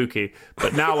very spooky.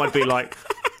 But now I'd be like,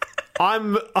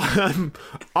 I'm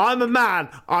a man.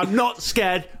 I'm not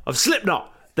scared of Slipknot.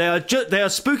 They are a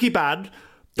spooky band,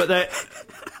 but they're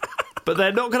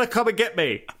not going to come and get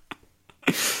me.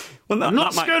 Well, I'm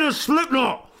not scared of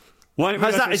Slipknot.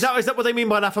 Is that what they mean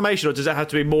by an affirmation, or does it have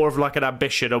to be more of like an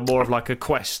ambition or more of like a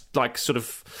quest, like sort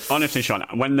of? Honestly, Sean,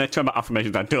 when they talk about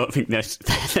affirmations, I don't think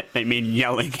they mean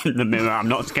yelling in the mirror, I'm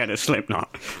not scared of Slipknot.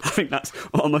 I think that's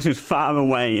almost as far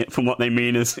away from what they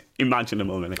mean as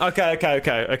imaginable, really.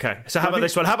 Okay. So how about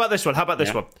this one? How about this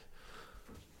one?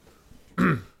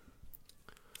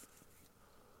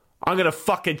 I'm gonna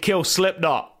fucking kill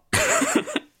Slipknot.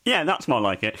 Yeah, that's more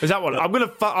like it. Is that what? I'm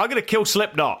gonna kill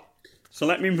Slipknot. So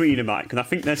let me read about it, because I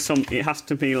think there's it has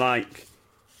to be like,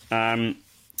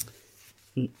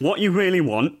 what you really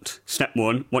want, step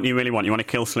 1, what you really want. You want to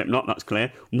kill Slipknot, that's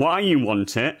clear. Why you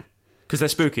want it. Because they're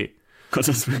spooky.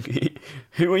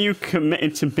 Who are you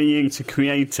committed to being to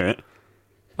create it?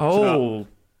 Oh.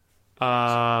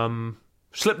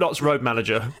 Slipknot's road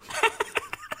manager.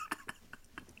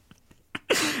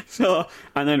 So,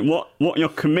 and then what you're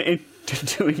committed to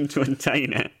doing to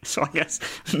attain it. So I guess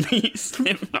meet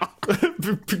Slipknot.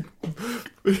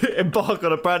 Embark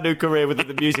on a brand new career within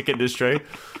the music industry.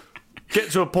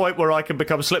 Get to a point where I can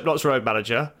become Slipknot's road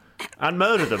manager and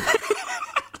murder them.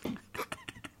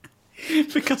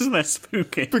 Because they're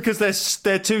spooky. Because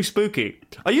they're too spooky.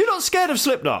 Are you not scared of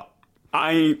Slipknot?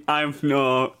 I have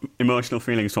no emotional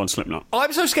feelings towards Slipknot.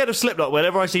 I'm so scared of Slipknot.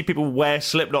 Whenever I see people wear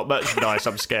Slipknot merchandise,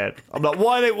 I'm scared. I'm like,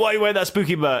 why are you wearing that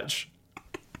spooky merch?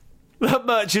 That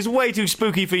merch is way too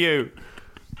spooky for you.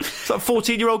 It's like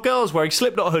 14-year-old girls wearing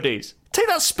Slipknot hoodies. Take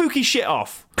that spooky shit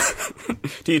off.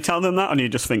 Do you tell them that, or do you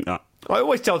just think that? I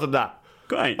always tell them that.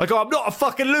 Great. I go, I'm not a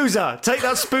fucking loser. Take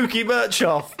that spooky merch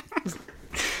off.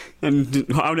 And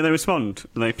how do they respond?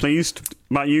 Are they pleased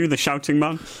by you, the shouting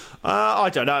man? I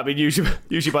don't know. I mean, usually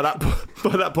by that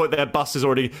point, their bus has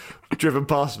already driven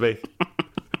past me,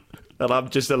 and I'm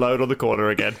just alone on the corner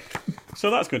again. So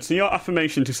that's good. So your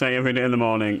affirmation to say every day in the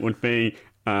morning would be,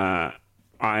 I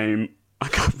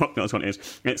can't fuck knows what it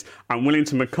is. It's, I'm willing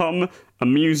to become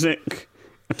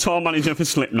a tour manager for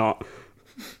Slipknot,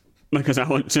 because I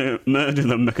want to murder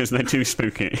them because they're too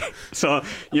spooky. So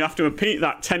you have to repeat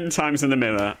that 10 times in the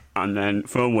mirror, and then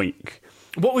for a week.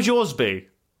 What would yours be?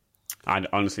 I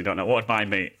honestly don't know. What would mine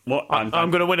be? I'm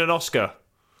going to win an Oscar.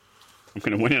 I'm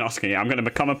going to win an Oscar, yeah. I'm going to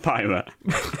become a pirate.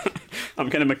 I'm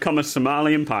going to become a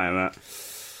Somalian pirate.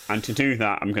 And to do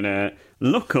that, I'm going to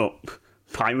look up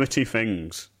piratey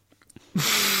things.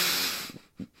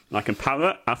 Like a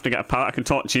parrot. I have to get a parrot. I can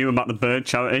talk to you about the bird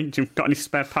charity. Do you got any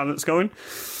spare parrots going?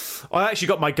 I actually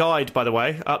got my guide, by the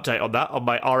way, update on that, on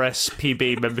my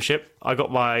RSPB membership. I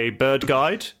got my bird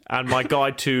guide and my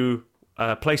guide to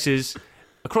places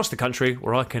across the country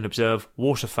where I can observe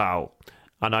waterfowl.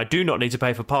 And I do not need to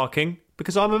pay for parking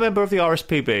because I'm a member of the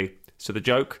RSPB. So the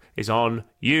joke is on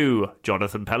you,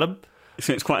 Jonathan Pelham.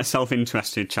 So it's quite a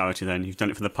self-interested charity then. You've done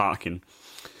it for the parking.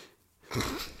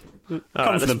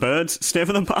 Come for the birds, stay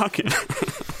for the parking.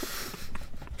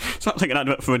 It's not like an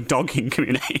advert for a dogging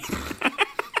community.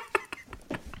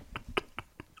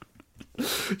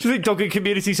 Do you think dogging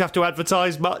communities have to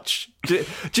advertise much? Do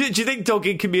you think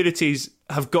dogging communities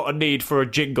have got a need for a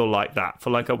jingle like that?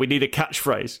 For like, we need a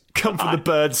catchphrase. Come for the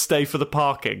birds, stay for the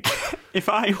parking. If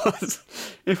I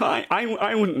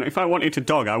wanted to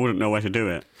dog, I wouldn't know where to do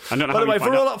it. I don't know. By the way,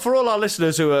 for all our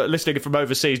listeners who are listening from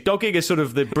overseas, dogging is sort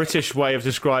of the British way of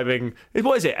describing,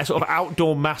 what is it? A sort of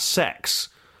outdoor mass sex.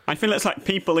 I feel it's like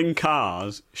people in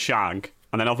cars shag,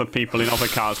 and then other people in other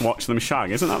cars watch them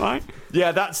shag. Isn't that right?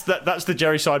 Yeah, that's the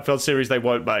Jerry Seinfeld series they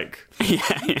won't make. Yeah.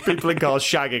 People in cars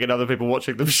shagging and other people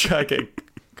watching them shagging.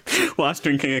 Whilst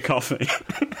drinking a coffee.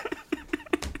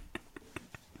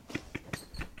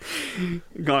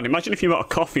 God, imagine if you brought a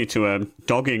coffee to a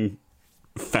dogging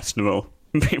festival.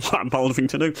 What a bold thing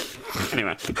to do.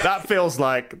 Anyway.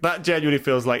 That genuinely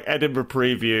feels like Edinburgh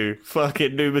Preview,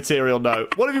 fucking new material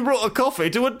note. What have you brought a coffee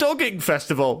to a dogging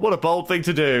festival? What a bold thing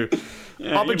to do.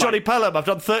 Yeah, I'm Johnny Pelham, I've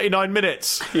done 39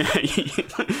 minutes. Yeah,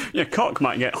 your cock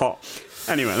might get hot.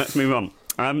 Anyway, let's move on.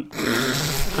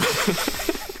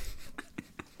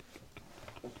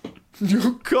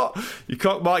 Your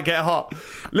cock might get hot.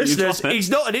 Listeners, he's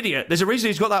not an idiot. There's a reason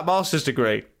he's got that master's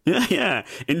degree. Yeah.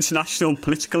 International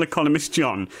political economist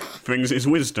John brings his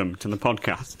wisdom to the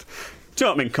podcast.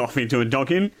 Don't bring coffee to a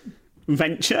dogging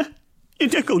venture. Your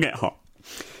dick will get hot.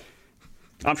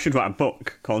 I should write a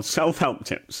book called Self-Help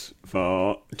Tips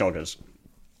for Doggers.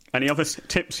 Any other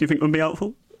tips you think would be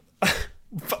helpful?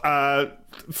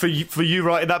 For you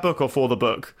writing that book or for the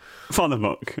book? For the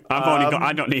book.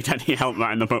 I don't need any help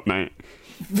writing the book, mate.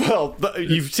 Well,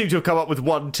 you seem to have come up with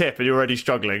one tip and you're already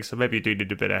struggling, so maybe you do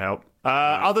need a bit of help.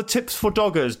 Other tips for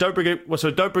doggers? Don't bring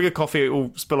a coffee, it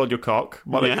will spill on your cock.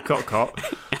 Might make your cock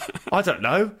hot. I don't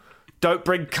know. Don't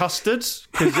bring custards,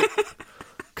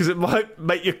 because it might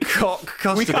make your cock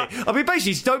custardy. I mean,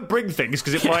 basically, don't bring things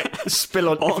because it might spill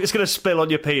on. If it's going to spill on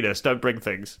your penis, don't bring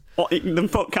things. The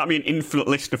book can't be an infinite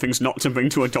list of things not to bring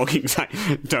to a dogging site.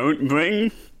 Don't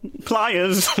bring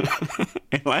pliers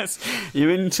unless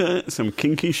you're into some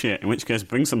kinky shit. In which case,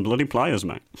 bring some bloody pliers,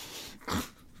 mate.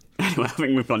 Anyway, I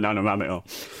think we've gone down a rabbit hole.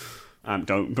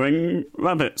 Don't bring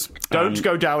rabbits. Don't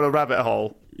go down a rabbit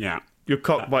hole. Yeah, your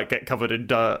cock might get covered in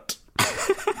dirt.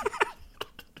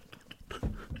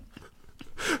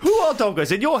 Who are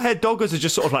doggers? In your head, doggers are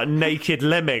just sort of like naked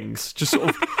lemmings, just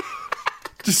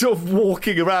sort of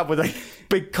walking around with their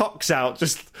big cocks out,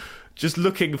 just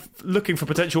looking for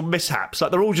potential mishaps.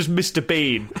 Like they're all just Mr.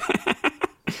 Bean.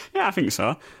 Yeah, I think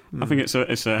so. I think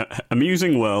it's a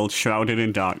amusing world shrouded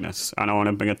in darkness, and I want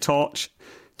to bring a torch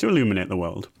to illuminate the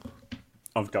world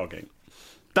of dogging.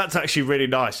 That's actually really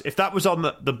nice. If that was on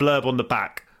the blurb on the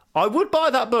back, I would buy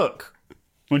that book.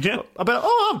 Would you? I'd be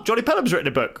like, Johnny Pelham's written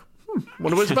a book.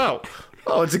 Wonder what it's about.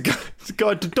 It's a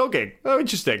guide to dogging. Oh,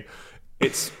 interesting.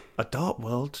 It's a dark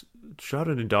world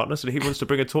shrouded in darkness, and he wants to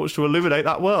bring a torch to illuminate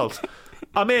that world.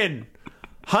 I'm in.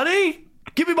 Honey,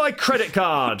 give me my credit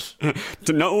card.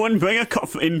 Do no one bring a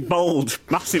coffee in bold,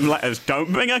 massive letters.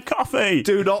 Don't bring a coffee.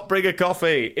 Do not bring a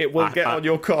coffee. It will get on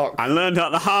your cock. I learned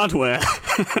out the hard way.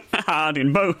 Hard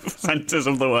in both centres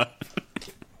of the word.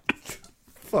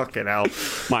 Fucking hell.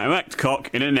 My erect cock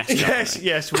in a nest.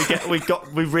 Yes,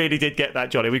 we really did get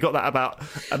that, Johnny. We got that about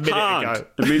a minute ago.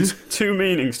 It means two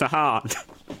meanings to hard.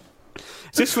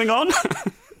 Is this thing on?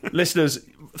 Listeners,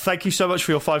 Thank you so much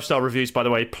for your 5-star reviews, by the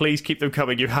way. Please keep them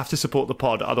coming. You have to support the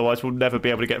pod, otherwise we'll never be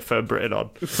able to get Fern Britton on.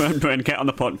 Fern Britton, get on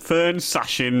the pod. Fern,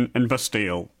 Sashin and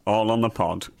Bastille, all on the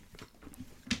pod.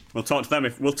 We'll talk to them.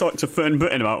 We'll talk to Fern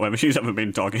Britton about whether she's ever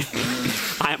been dogging.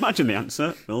 I imagine the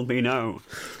answer will be no.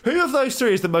 Who of those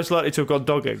three is the most likely to have gone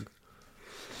dogging? Do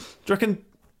you reckon...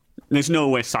 There's no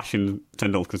way Sachin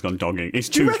Tendulkar's gone dogging. He's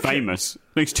too famous.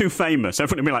 He's too famous.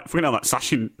 Everyone will be like, fucking hell, that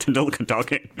Sachin Tendulkar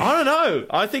dogging. I don't know.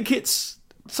 I think it's...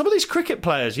 Some of these cricket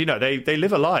players, you know, they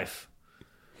live a life.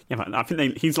 Yeah, but I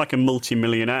think he's like a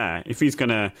multi-millionaire. If he's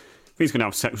gonna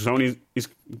have sex with someone, he's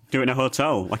doing a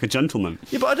hotel, like a gentleman.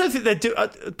 Yeah, but I don't think they do...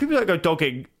 people don't go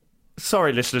dogging...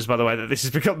 Sorry, listeners, by the way, that this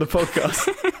has become the podcast.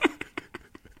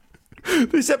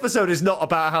 This episode is not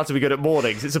about how to be good at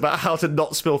mornings. It's about how to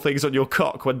not spill things on your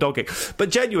cock when dogging. But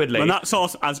genuinely... Well, that's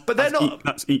also...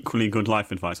 that's equally good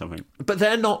life advice, I think. But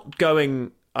they're not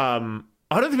going... I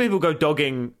don't think people go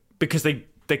dogging because they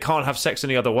can't have sex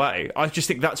any other way. I just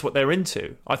think that's what they're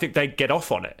into. I think they get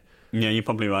off on it. Yeah, you're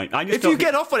probably right. If you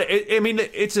get off on it, I mean,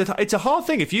 it's a hard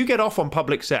thing. If you get off on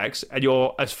public sex and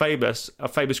you're a famous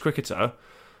cricketer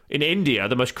in India,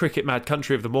 the most cricket-mad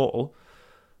country of them all,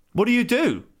 what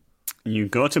do? You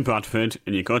go to Bradford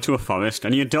and you go to a forest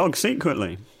and you dog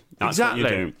secretly. That's exactly.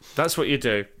 what you do. That's what you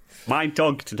do. My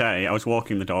dog today, I was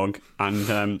walking the dog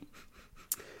and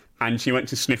she went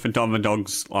to sniff a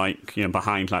dog's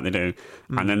behind like they do,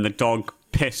 and then the dog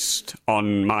pissed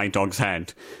on my dog's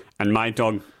head, and my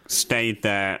dog stayed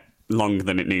there longer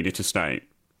than it needed to stay.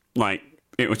 Like,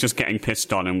 it was just getting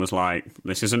pissed on and was like,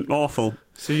 this isn't awful.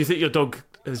 So you think your dog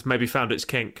has maybe found its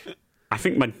kink? I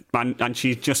think and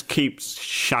she just keeps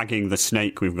shagging the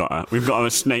snake we've got her. We've got her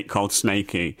a snake called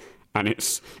Snakey, and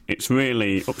it's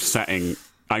really upsetting.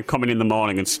 I come in the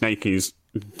morning and Snakey's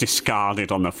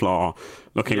discarded on the floor,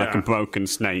 looking like a broken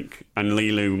snake, and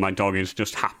Lilu, my dog, is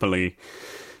just happily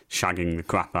shagging the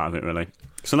crap out of it, really.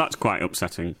 So that's quite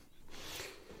upsetting.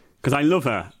 Because I love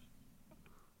her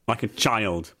like a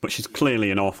child, but she's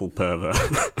clearly an awful pervert.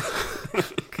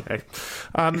 Okay.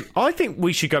 I think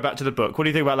we should go back to the book. What do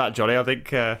you think about that, Johnny? I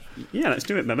think... Yeah, let's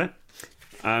do it, baby.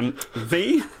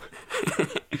 V.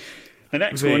 The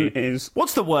next one is...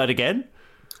 What's the word again?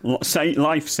 Say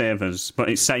lifesavers, but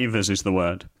it's savers is the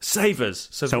word. Savers.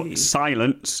 So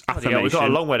silence, affirmation. Yeah, we've got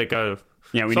a long way to go.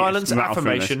 Yeah, we silence,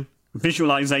 affirmation.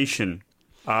 Visualization.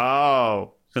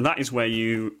 Oh. So that is where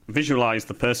you visualise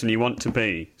the person you want to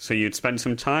be. So you'd spend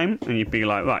some time and you'd be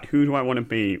like, right, who do I want to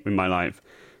be in my life?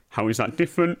 How is that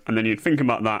different? And then you'd think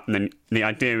about that, and then the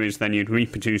idea is then you'd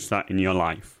reproduce that in your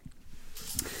life.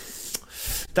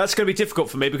 That's going to be difficult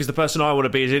for me because the person I want to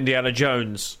be is Indiana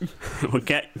Jones. Well,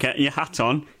 get your hat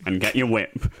on and get your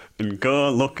whip and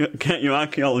go get your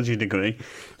archaeology degree.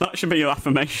 That should be your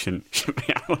affirmation. Should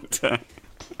be out.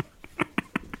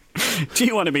 Do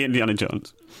you want to be Indiana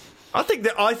Jones? I think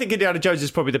Indiana Jones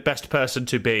is probably the best person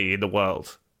to be in the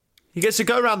world. He gets to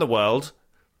go around the world,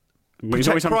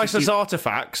 protect priceless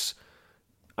artifacts,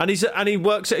 and he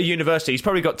works at a university. He's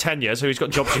probably got tenure, so he's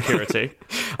got job security.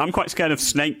 I'm quite scared of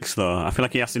snakes, though. I feel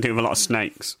like he has to deal with a lot of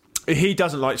snakes. He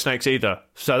doesn't like snakes either,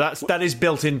 so that is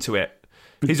built into it.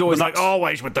 He's always like,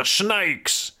 always with the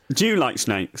snakes. Do you like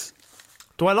snakes?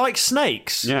 Do I like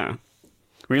snakes? Yeah.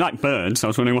 We like birds. I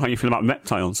was wondering how you feel about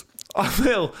reptiles. I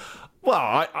feel...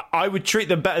 Well, I would treat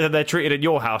them better than they're treated in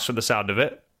your house from the sound of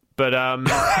it. But I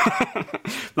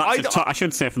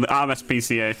should say from the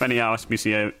RSPCA, if any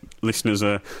RSPCA listeners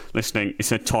are listening,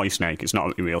 it's a toy snake. It's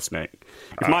not a real snake.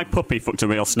 If my puppy fucked a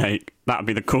real snake, that'd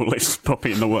be the coolest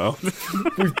puppy in the world.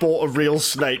 We've bought a real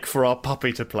snake for our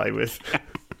puppy to play with.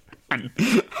 And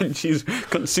she's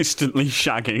consistently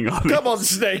shagging on it. Come on,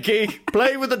 Snakey,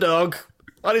 play with the dog.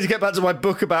 I need to get back to my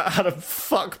book about how to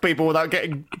fuck people without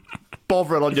getting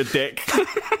bovril on your dick.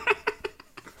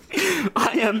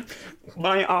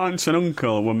 My aunt and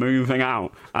uncle were moving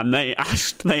out, and they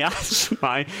asked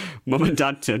my mum and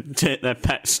dad to take their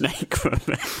pet snake for a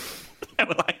bit. They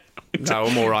were like, "No,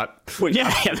 I'm all right." Well,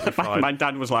 yeah. My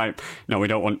dad was like, "No, we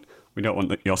don't want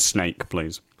your snake,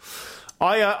 please."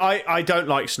 I don't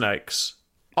like snakes.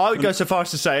 I would go so far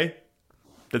as to say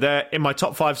that they're in my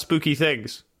top 5 spooky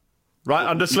things, right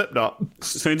under Slipknot.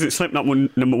 So is it Slipknot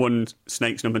number 1,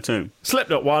 snakes number 2?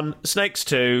 Slipknot 1, snakes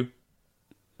 2.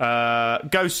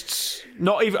 Ghosts,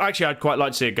 not even... Actually, I'd quite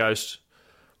like to see a ghost.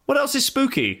 What else is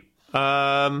spooky?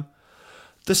 The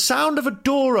sound of a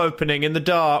door opening in the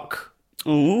dark.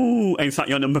 Ooh, is that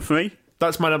your number 3?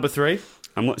 That's my number 3.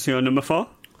 And what's your number 4?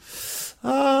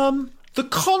 The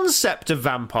concept of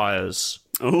vampires.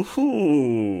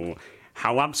 Ooh,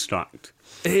 how abstract.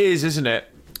 It is, isn't it?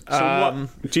 So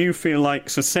what do you feel like?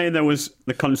 So say there was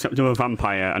the concept of a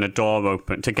vampire and a door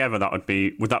open together.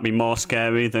 Would that be more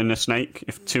scary than a snake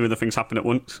if two of the things happen at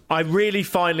once? I really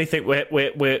finally think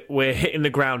we're hitting the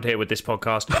ground here with this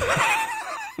podcast.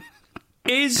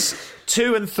 Is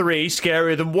 2 and 3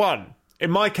 scarier than 1?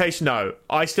 In my case, no.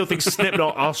 I still think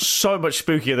Slipknot are so much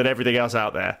spookier than everything else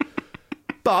out there.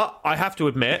 But I have to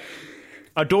admit,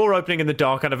 a door opening in the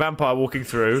dark and a vampire walking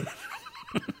through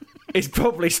is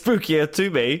probably spookier to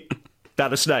me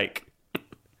than a snake.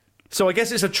 So I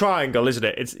guess it's a triangle, isn't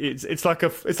it? It's like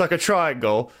a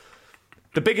triangle.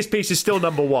 The biggest piece is still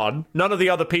number 1. None of the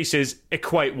other pieces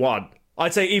equate 1.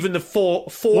 I'd say even the four.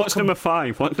 What's number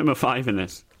 5? What's number 5 in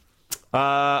this?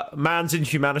 Man's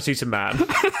inhumanity to man.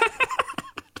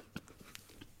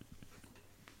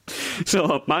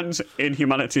 So, man's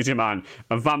inhumanity to man,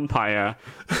 a vampire,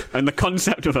 and the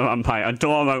concept of a vampire, a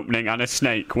door opening and a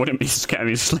snake wouldn't be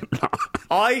scary as Slipknot.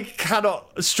 I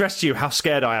cannot stress to you how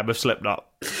scared I am of Slipknot.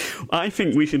 I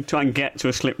think we should try and get to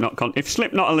a Slipknot if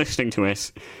Slipknot are listening to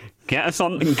us, get us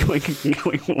on and going.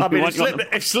 I mean,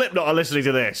 if Slipknot are listening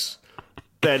to this,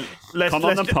 then let's come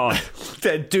on the pod.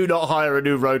 Then do not hire a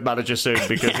new road manager soon,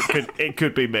 because it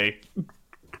could be me.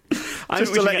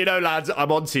 Just to let you know, lads,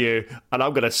 I'm onto you, and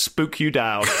I'm going to spook you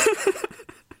down.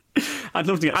 I'd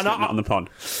love to get Slipknot on the pod.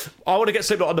 I want to get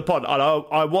Slipknot on the pod, and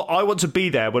I want to be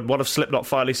there when one of Slipknot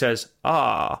finally says,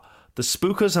 the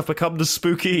spookers have become the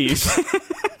spookies.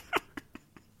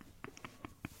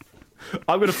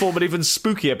 I'm going to form an even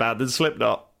spookier band than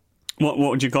Slipknot. What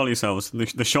would you call yourselves?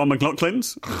 The Sean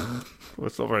McLaughlins? Well,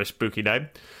 it's not a very spooky name.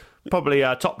 Probably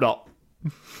Top Knot.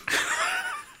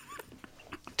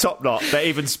 Top Knot. They're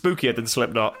even spookier than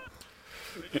Slipknot.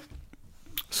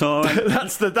 So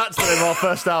that's the name of our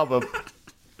first album.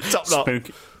 Top Knot.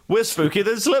 Spooky. We're spookier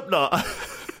than Slipknot.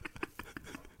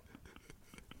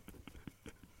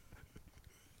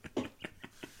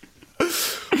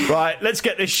 Right, let's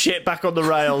get this shit back on the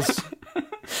rails.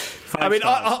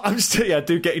 I'm still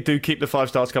do keep the 5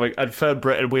 stars coming. And Fern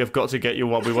Britain, we have got to get you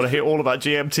one. We want to hear all about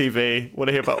GMTV. Want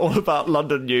to hear all about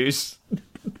London news.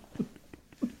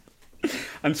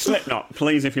 And Slipknot,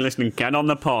 please, if you're listening, get on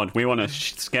the pod. We want to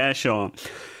scare Sean.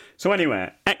 So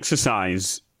anyway,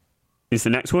 exercise is the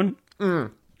next one.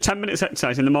 10 minutes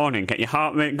exercise in the morning. Get your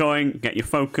heart rate going, get you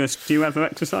focused. Do you ever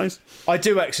exercise? I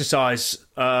do exercise,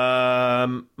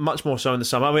 much more so in the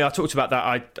summer. I mean, I talked about that.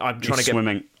 I'm trying to get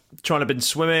swimming. Trying to be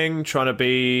swimming, trying to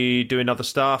be doing other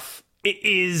stuff. It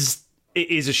is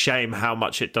a shame how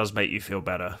much it does make you feel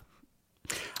better.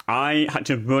 I had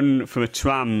to run for a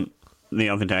tram the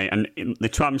other day, and the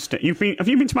tram. Have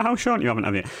you been to my house, Sean? You haven't,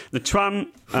 have you? The tram.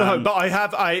 No, but I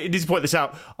have. I need to point this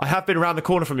out. I have been around the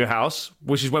corner from your house,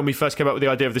 which is when we first came up with the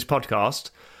idea of this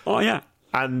podcast. Oh yeah.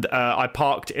 And I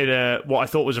parked in what I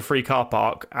thought was a free car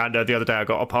park, and the other day I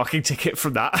got a parking ticket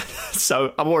from that.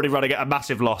 So I'm already running at a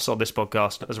massive loss on this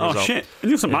podcast as a result. Oh shit! It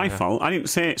wasn't my fault. I didn't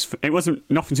say it wasn't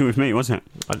nothing to do with me, was it?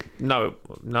 No.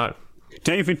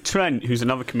 David Trent, who's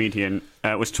another comedian,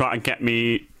 was trying to get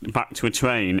me back to a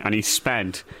train, and he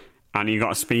sped, and he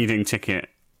got a speeding ticket,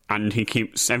 and he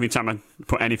keeps every time I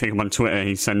put anything up on Twitter,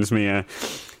 he sends me that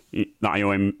I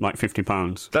owe him like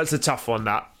 £50. That's a tough one.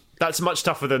 That's much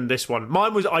tougher than this one.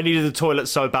 Mine was I needed the toilet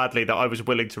so badly that I was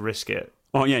willing to risk it.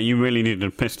 Oh, yeah, you really needed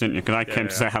a piss, didn't you? Because I came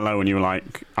to say hello and you were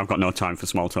like, I've got no time for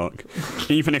small talk.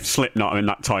 Even if Slipknot are in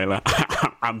that toilet,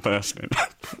 I'm bursting.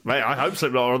 Mate, I hope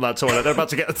Slipknot are on that toilet. They're about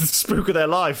to get the spook of their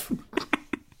life.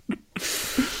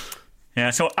 Yeah,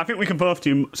 so I think we can both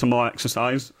do some more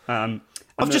exercise. I've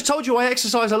just told you I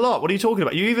exercise a lot. What are you talking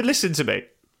about? You even listen to me.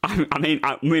 I mean,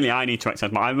 I need to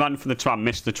exercise. I ran for the tram,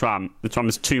 missed the tram. The tram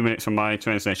was 2 minutes from my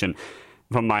train station,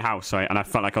 from my house, right? And I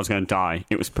felt like I was going to die.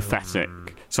 It was pathetic.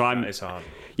 So that is hard.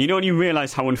 You know when you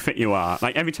realise how unfit you are?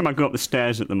 Like, every time I go up the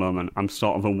stairs at the moment, I'm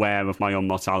sort of aware of my own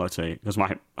mortality because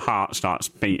my heart starts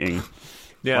beating.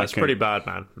 Yeah, that's pretty bad,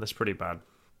 man. That's pretty bad.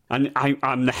 And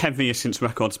I'm the heaviest since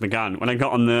records began. When I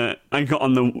got on the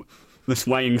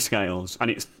weighing scales,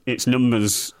 and its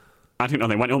numbers, I didn't know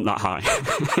they went up that high.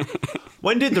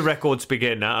 When did the records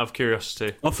begin, out of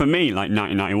curiosity? Well, for me, like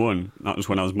 1991. That was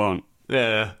when I was born.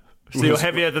 Yeah. So you're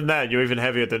heavier than that. You're even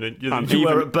heavier than you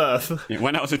were at birth.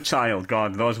 When I was a child,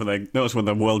 God, those were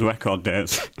the world record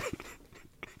days.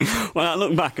 When I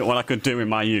look back at what I could do in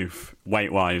my youth,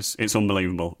 weight-wise, it's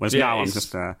unbelievable. Whereas now I'm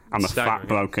just I'm a fat,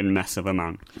 broken mess of a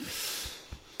man.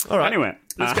 All right. Anyway,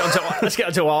 let's get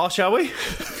onto R, shall we?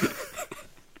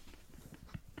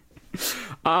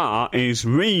 R is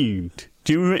read.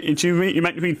 Do you read? You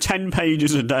meant to read 10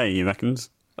 pages a day, you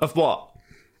reckons? Of what?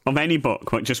 Of any book,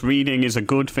 but just reading is a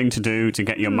good thing to do to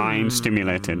get your mind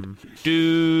stimulated.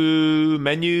 Do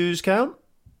menus count?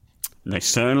 They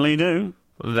certainly do.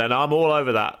 Then I'm all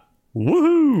over that.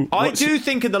 Woohoo! I do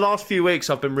think in the last few weeks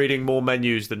I've been reading more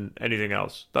menus than anything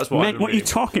else. That's what I've been What are you reading.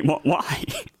 talking? Why?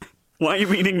 Why are you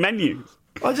reading menus?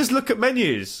 I just look at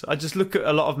menus. I just look at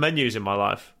a lot of menus in my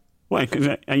life. Why?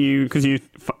 Because you're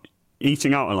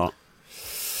eating out a lot?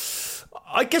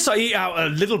 I guess I eat out a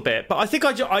little bit, but I think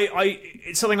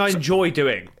it's something I enjoy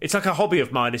doing. It's like a hobby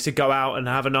of mine is to go out and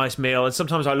have a nice meal, and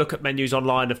sometimes I look at menus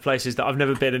online of places that I've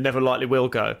never been and never likely will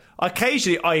go.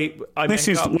 Occasionally, I This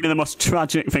is one of the most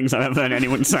tragic things I've ever heard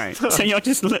anyone say. So you're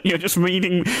just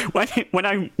reading. When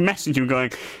I message you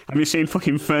going, have you seen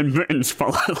fucking Fern Britton's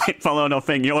followed our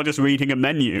thing? You're just reading a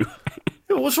menu.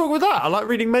 What's wrong with that? I like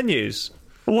reading menus.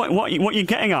 What are you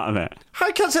getting out of it? How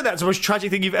you can't say that's the most tragic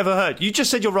thing you've ever heard? You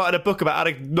just said you're writing a book about how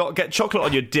to not get chocolate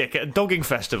on your dick at a dogging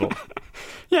festival.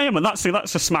 Yeah, but that's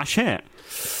a smash hit.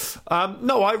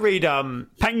 No, I read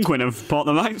Penguin have bought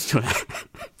the rights to it.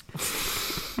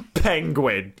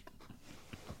 Penguin.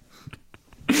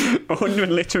 100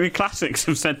 literary classics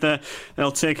have said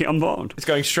they'll take it on board. It's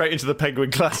going straight into the Penguin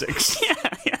Classics. Yeah.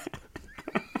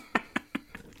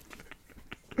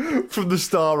 From the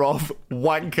star of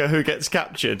Wanker Who Gets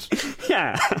Captured.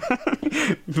 Yeah.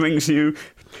 Brings you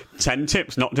 10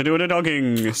 tips not to do at a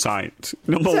dogging site.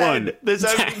 Number 1. There's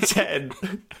only 10.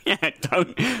 Yeah,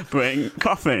 don't bring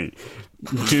coffee.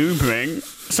 Do bring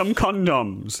some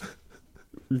condoms.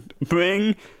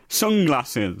 Bring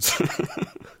sunglasses.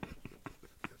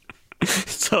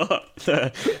 So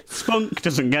the spunk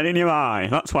doesn't get in your eye.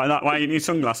 That's why you need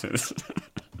sunglasses.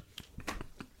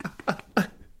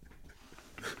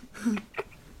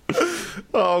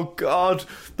 Oh, God.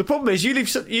 The problem is, you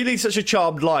lead such a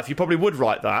charmed life, you probably would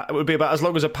write that. It would be about as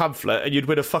long as a pamphlet, and you'd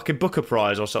win a fucking Booker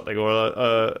Prize or something,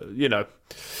 or, you know.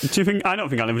 Do you think? I don't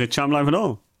think I live a charmed life at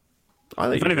all.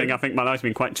 If anything, do. I think my life's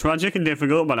been quite tragic and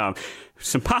difficult, but I've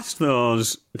surpassed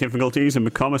those difficulties and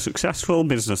become a successful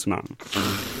businessman.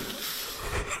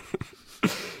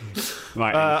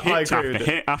 Right, I hit agree after with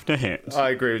hit after hit.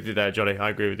 I agree with you there, Johnny. I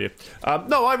agree with you.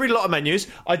 No, I read a lot of menus.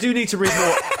 I do need to read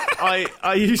more.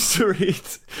 I used to read.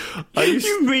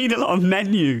 You read a lot of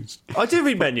menus. I do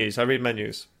read menus. I read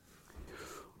menus.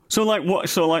 So what?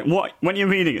 When you're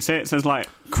reading it, say it says like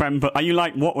creme. But are you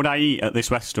like, what would I eat at this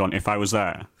restaurant if I was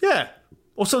there? Yeah.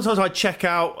 Or sometimes I check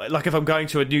out, like if I'm going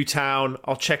to a new town,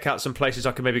 I'll check out some places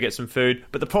I can maybe get some food.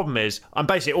 But the problem is,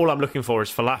 all I'm looking for is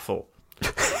falafel.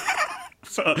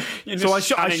 So you're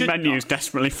just I scanning menus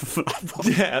desperately for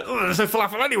falafel. Yeah, there's no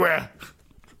falafel anywhere.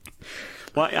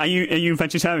 Why are you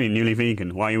vegetarian, newly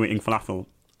vegan? Why are you eating falafel?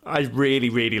 I really,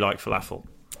 really like falafel.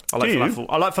 I like falafel.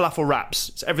 I like falafel wraps.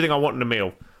 It's everything I want in a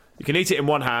meal. You can eat it in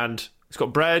one hand. It's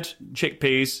got bread,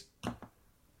 chickpeas.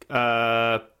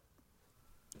 That's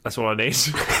all I need.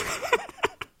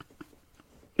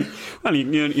 Well,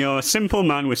 you're a simple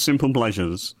man with simple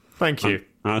pleasures. Thank you.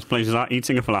 Those pleasures are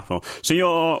eating a falafel. So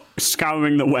you're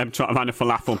scouring the web trying to find a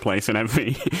falafel place in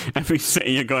every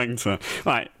city you're going to.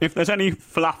 Right, if there's any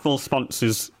falafel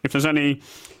sponsors, if there's any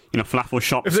falafel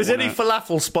shops... If there's any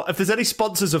if there's any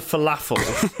sponsors of falafel...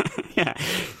 yeah.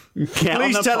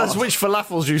 Please tell us which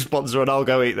falafels you sponsor and I'll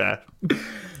go eat there.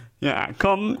 Yeah,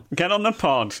 come, get on the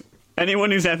pod.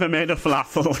 Anyone who's ever made a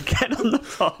falafel, get on the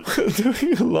pod.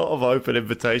 Doing a lot of open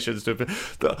invitations to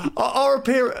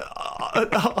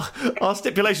our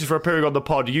stipulations for appearing on the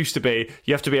pod used to be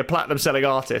you have to be a platinum selling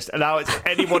artist, and now it's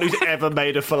anyone who's ever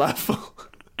made a falafel.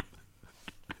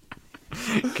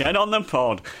 Get on the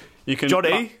pod. You can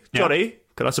Johnny,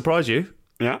 can I surprise you?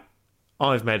 Yeah.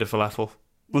 I've made a falafel.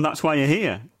 Well, that's why you're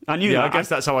here. I knew that. I guess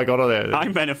that's how I got on there. I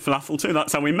made a falafel too.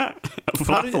 That's how we met. A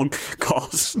falafel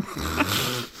course.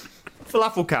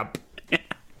 Falafel camp. Yeah.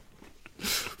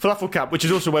 Falafel camp, which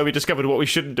is also where we discovered what we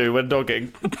shouldn't do when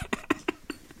dogging.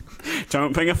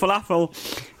 Don't bring a falafel.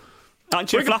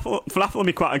 Actually, falafel would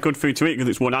be quite a good food to eat because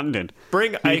it's one-handed.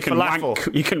 Bring a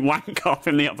falafel. You can wank off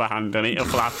in the other hand and eat a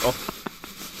falafel.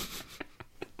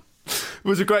 It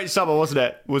was a great summer, wasn't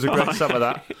it? It was a great summer,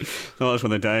 that. Those were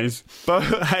the days. But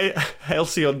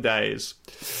halcyon days.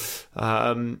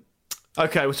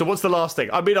 Okay, so what's the last thing?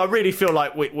 I mean, I really feel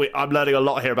like I'm learning a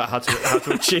lot here about how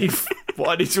to achieve what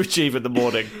I need to achieve in the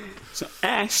morning. So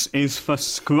S is for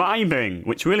scribing,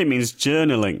 which really means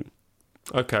journaling.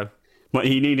 Okay. But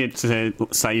he needed to say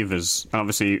savers.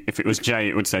 Obviously, if it was J,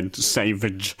 it would say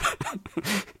savage,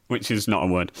 which is not a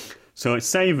word. So it's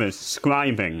savers,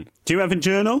 scribing. Do you have a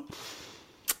journal?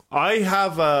 I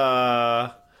have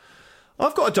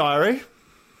I've got a diary.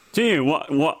 Do you?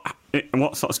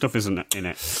 What sort of stuff is in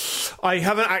it? I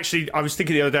haven't actually. I was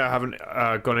thinking the other day. I haven't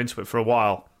gone into it for a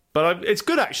while, but it's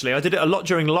good actually. I did it a lot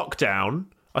during lockdown.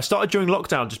 I started during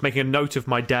lockdown, just making a note of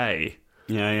my day,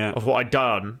 Yeah. of what I'd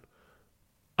done,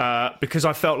 because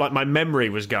I felt like my memory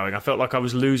was going. I felt like I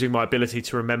was losing my ability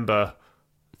to remember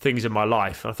things in my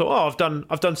life. And I thought,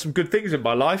 I've done some good things in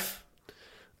my life,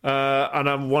 and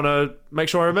I want to make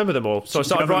sure I remember them all. So I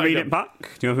started writing it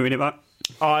back. Do you ever read it back?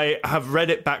 I have read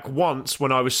it back once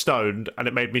when I was stoned, and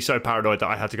it made me so paranoid that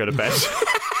I had to go to bed.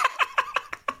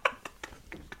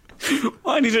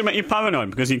 Why did it make you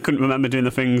paranoid? Because you couldn't remember doing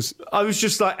the things... I was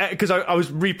just like... Because I was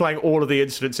replaying all of the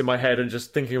incidents in my head and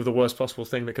just thinking of the worst possible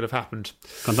thing that could have happened.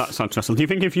 God, that sounds stressful. Do you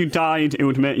think if you died, it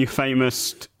would make you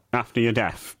famous after your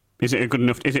death? Is it a good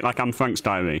enough... Is it like Anne Frank's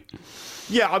diary?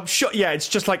 Yeah, I'm sure... Yeah, it's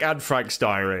just like Anne Frank's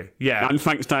diary. Yeah. Anne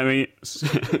Frank's diary,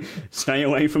 stay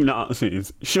away from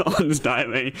Nazis. Sean's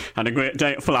diary, had a great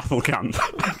day at falafel camp.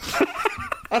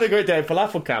 Had a great day at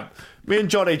falafel camp. Me and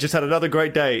Johnny just had another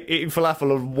great day eating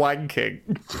falafel and wanking.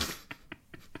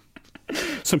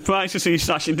 Surprised to see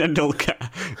Sachin Tendulkar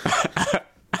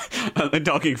at the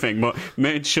dogging thing, but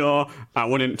made sure I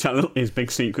wouldn't tell his big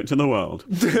secret to the world.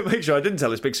 Make sure I didn't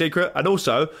tell his big secret. And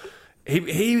also,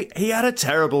 he had a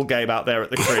terrible game out there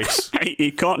at the crease.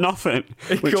 He caught nothing,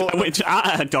 which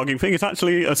at a dogging thing is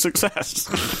actually a success.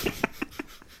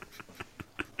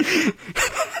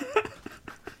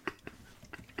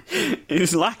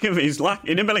 His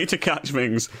inability to catch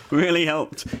things really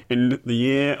helped in the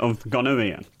year of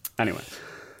gonorrhea. Anyway,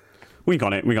 we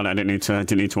got it. I didn't need to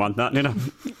add that, did I?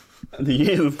 The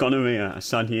year of gonorrhea, a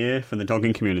sad year for the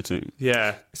dogging community.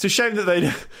 Yeah, it's a shame that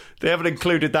they haven't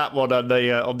included that one on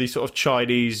the sort of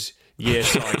Chinese year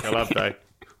cycle, have they?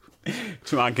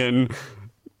 Dragon,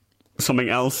 something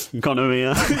else,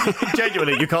 gonorrhea.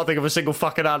 Genuinely, you can't think of a single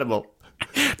fucking animal.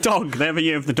 Dog, they have a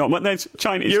year of the dog. What, there's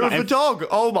Chinese. Year of the dog.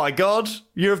 Oh my god,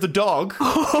 year of the dog.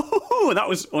 Oh, that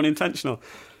was unintentional.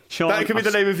 Sean, that could be the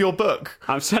name of your book.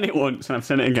 I've said it once and I've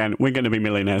said it again. We're going to be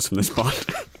millionaires from this pod.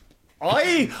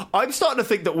 I'm starting to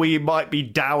think that we might be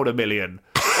down $1 million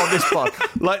on this pod.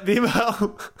 Like the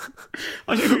amount.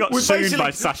 I think we got sued by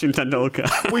Sachin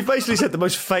Tendulkar. We've basically said the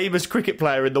most famous cricket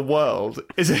player in the world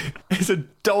is a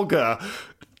dogger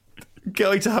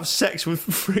going to have sex with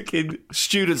freaking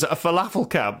students at a falafel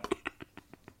camp.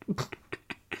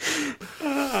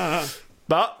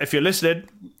 But if you're listening,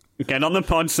 get on the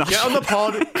pod, Sachin. Get on the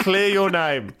pod. Clear your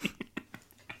name.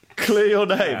 Clear your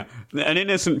name. Yeah. An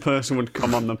innocent person would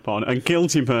come on the pod. A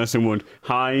guilty person would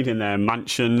hide in their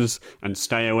mansions and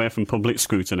stay away from public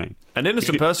scrutiny. An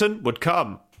innocent person would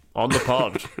come on the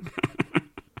pod.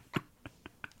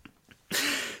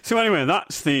 So anyway,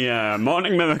 that's the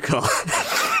morning miracle.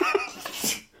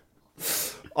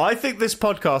 I think this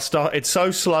podcast started so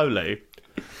slowly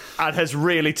and has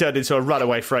really turned into a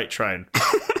runaway freight train.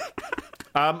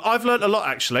 I've learnt a lot,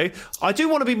 actually. I do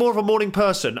want to be more of a morning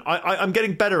person. I'm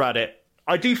getting better at it.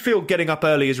 I do feel getting up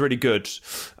early is really good.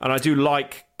 And I do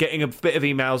like getting a bit of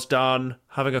emails done,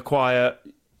 having a quiet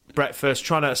breakfast,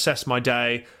 trying to assess my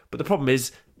day. But the problem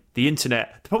is the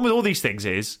internet. The problem with all these things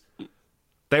is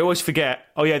they always forget,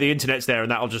 oh yeah, the internet's there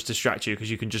and that'll just distract you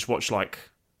because you can just watch, like,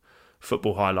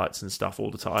 football highlights and stuff all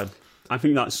the time. I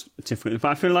think that's different. But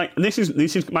I feel like this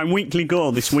is my weekly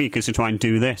goal this week is to try and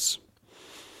do this.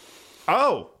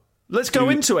 Oh, let's go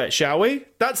into it, shall we?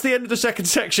 That's the end of the second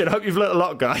section. I hope you've learnt a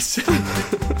lot, guys.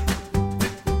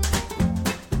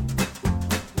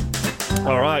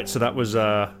 All right, so that was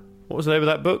what was the name of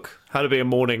that book? How to Be a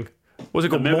Morning. What was it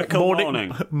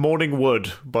called? Morning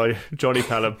Wood by Johnny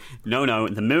Pelham. No,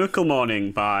 The Miracle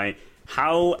Morning by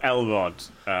Hal Elrod,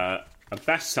 a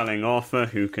best-selling author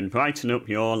who can brighten up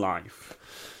your life.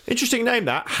 Interesting name,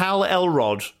 that. Hal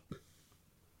Elrod.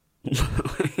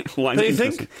 Why do you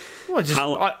think?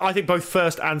 Well, I think both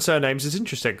first and surnames is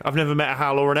interesting. I've never met a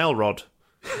Hal or an Elrod.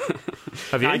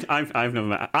 Have you? I've never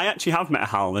met. I actually have met a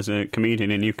Hal. There's a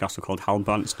comedian in Newcastle called Hal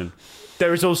Branston.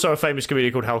 There is also a famous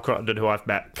comedian called Hal Cruttenden who I've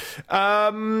met.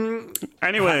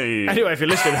 Anyway, if you're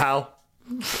listening, Hal.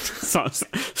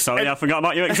 Sorry, I forgot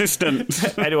about your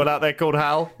existence. Anyone out there called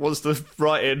Hal wants to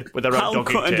write in with their own dogging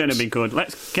tips? Hal Cruttenden would be good.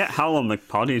 Let's get Hal on the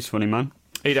pod. He's funny, man.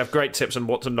 He'd have great tips on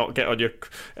what to not get on your...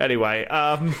 Anyway,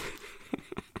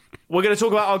 we're going to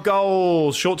talk about our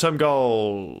goals, short-term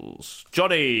goals.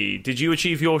 Johnny, did you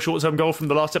achieve your short-term goal from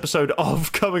the last episode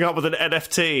of coming up with an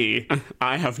NFT?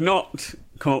 I have not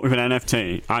come up with an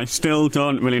NFT. I still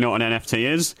don't really know what an NFT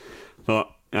is, but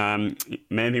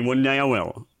maybe one day I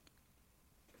will.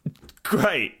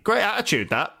 Great attitude,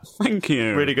 that. Thank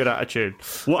you. Really good attitude.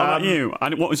 What about you?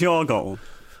 What was your goal?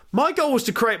 My goal was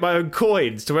to create my own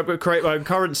coins, to create my own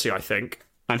currency, I think.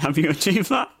 And have you achieved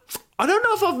that? I don't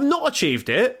know if I've not achieved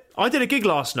it. I did a gig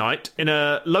last night in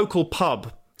a local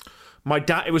pub.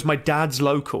 It was my dad's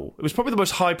local. It was probably the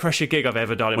most high-pressure gig I've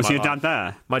ever done in my life. Was your dad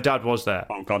there? My dad was there.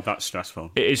 Oh, God, that's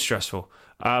stressful. It is stressful.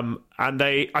 And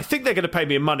I think they're going to pay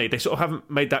me in money. They sort of haven't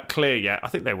made that clear yet. I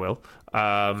think they will.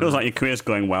 Feels like your career's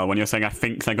going well when you're saying, I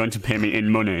think they're going to pay me in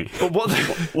money. But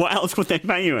what else would they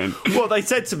pay you in? What they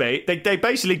said to me, they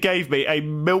basically gave me a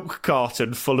milk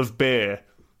carton full of beer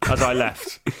as I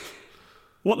left.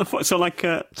 What the fuck? So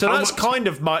so that's kind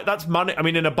of that's money. I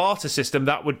mean, in a barter system,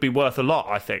 that would be worth a lot,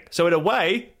 I think. So in a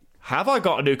way, have I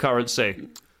got a new currency?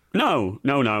 No.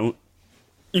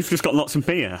 You've just got lots of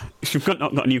beer. You've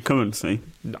not got a new currency.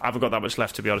 I haven't got that much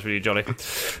left, to be honest with you, Johnny.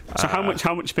 So how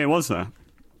much beer was there?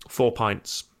 4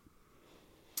 pints.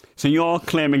 So you're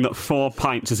claiming that 4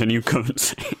 pints is a new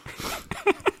currency?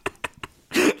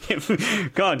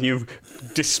 God, you've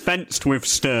dispensed with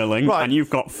sterling, right, and you've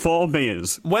got 4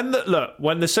 beers. When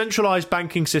the centralised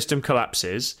banking system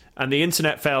collapses and the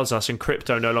internet fails us and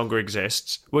crypto no longer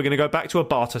exists, we're going to go back to a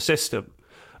barter system.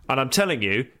 And I'm telling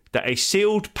you that a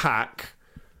sealed pack,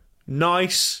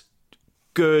 nice,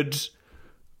 good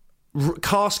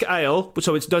cask ale,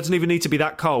 so it doesn't even need to be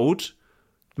that cold,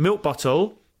 milk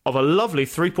bottle of a lovely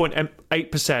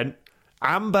 3.8%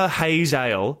 amber haze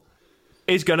ale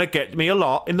is going to get me a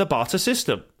lot in the barter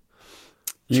system.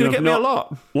 It's going to get me a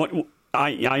lot. What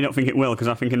I don't think it will, because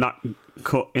I think in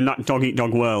that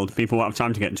dog-eat-dog world, people won't have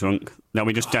time to get drunk. They'll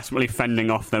be just desperately fending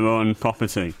off their own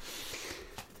property.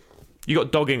 You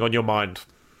got dogging on your mind.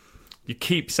 You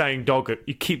keep saying dog.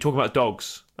 You keep talking about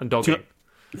dogs and dogging.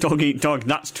 Dog-eat-dog,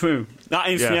 that's true. That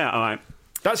is, yeah, all right.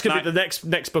 That's going to be the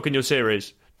next book in your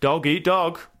series. Dog eat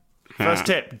dog. First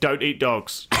tip, don't eat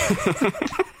dogs.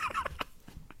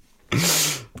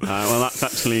 Well, that's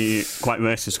actually quite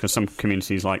racist, because some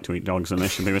communities like to eat dogs and they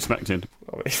should be respected.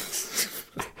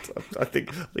 I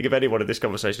think if anyone in this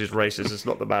conversation is racist, it's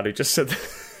not the man who just said that.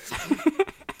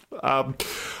 All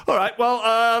right,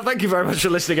 well, thank you very much for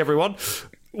listening, everyone.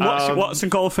 What's the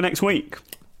goal for next week?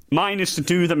 Mine is to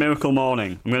do the Miracle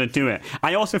Morning. I'm going to do it.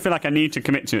 I also feel like I need to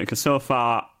commit to it, because so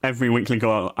far, every weekly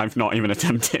goal I've not even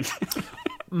attempted.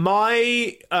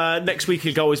 My next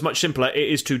weekly goal is much simpler. It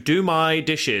is to do my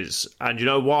dishes. And you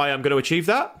know why I'm going to achieve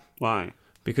that? Why?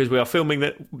 Because we are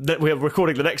we are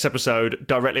recording the next episode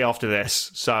directly after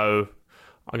this. So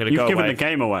I'm going to go away. You've given the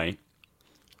game away.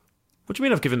 What do you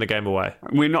mean I've given the game away?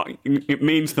 We're not. It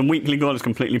means the weekly goal is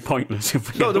completely pointless.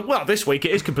 Well, this week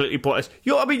it is completely pointless.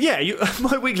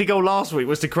 My weekly goal last week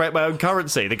was to create my own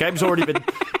currency. The game's already been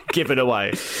given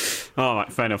away. All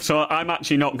right, fair enough. So I'm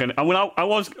actually not going to. Well, I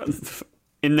was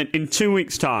in 2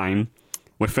 weeks' time.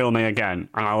 We're filming again,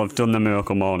 and I'll have done the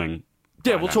Miracle Morning.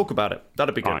 Yeah, we'll talk about it.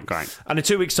 That'll be good. All right, great. And in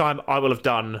 2 weeks' time, I will have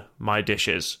done my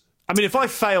dishes. I mean, if I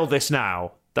fail this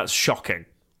now, that's shocking.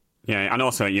 Yeah, and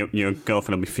also your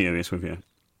girlfriend will be furious with you.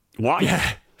 Why?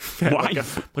 Yeah. Why?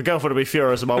 My girlfriend will be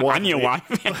furious, and my wife. And your wife.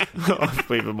 I'll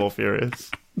be even more furious.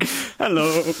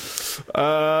 Hello.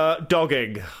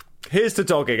 Dogging. Here's to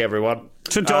dogging, everyone.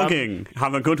 To dogging.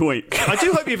 Have a good week. I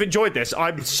do hope you've enjoyed this.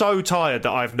 I'm so tired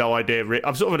that I have no idea.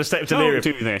 I'm sort of in a state of delirium.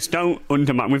 Don't do this. Don't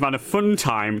undermine. We've had a fun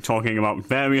time talking about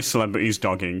various celebrities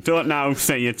dogging. Don't now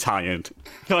say you're tired.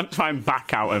 Don't try and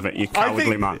back out of it, you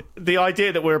cowardly man. The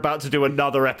idea that we're about to do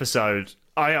another episode,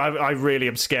 I really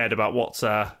am scared about what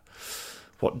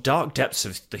dark depths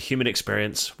of the human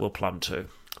experience will plumb to.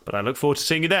 But I look forward to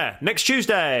seeing you there next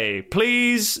Tuesday.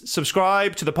 Please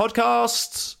subscribe to the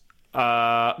podcast.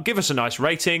 Give us a nice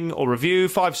rating or review.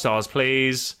 5 stars,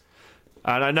 please.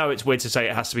 And I know it's weird to say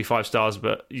it has to be 5 stars,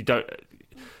 but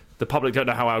the public don't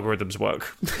know how algorithms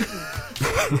work.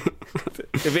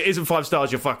 If it isn't 5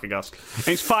 stars, you're fucking us.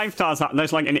 It's 5 stars.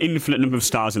 There's like an infinite number of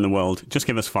stars in the world. Just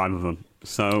give us 5 of them.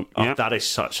 So yeah. That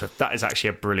is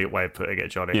actually a brilliant way of putting it,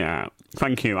 Johnny. Yeah,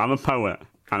 thank you. I'm a poet,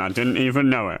 and I didn't even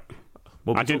know it.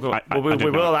 We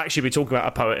will actually be talking about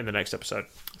a poet in the next episode.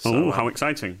 So, how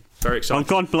exciting. Very exciting.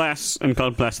 Well,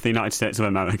 God bless the United States of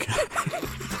America.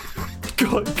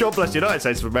 God bless the United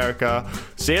States of America.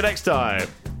 See you next time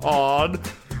on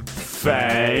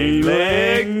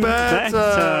Failing Better.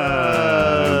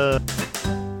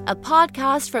 A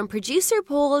podcast from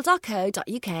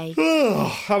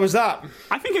producerpaul.co.uk. How was that?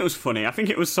 I think it was funny. I think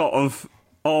it was sort of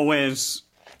always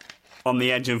on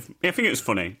the edge of... I think it was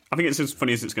funny. I think it's as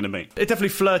funny as it's going to be. It definitely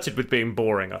flirted with being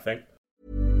boring, I think.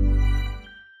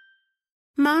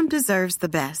 Mom deserves the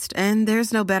best, and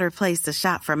there's no better place to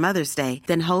shop for Mother's Day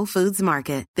than Whole Foods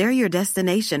Market. They're your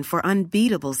destination for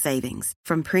unbeatable savings,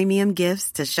 from premium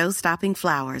gifts to show-stopping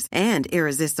flowers and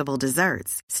irresistible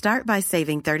desserts. Start by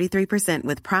saving 33%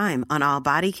 with Prime on all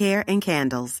body care and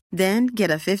candles. Then get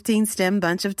a 15-stem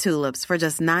bunch of tulips for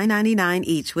just $9.99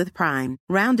 each with Prime.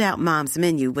 Round out Mom's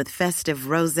menu with festive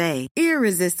rosé,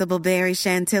 irresistible berry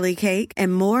chantilly cake,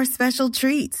 and more special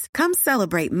treats. Come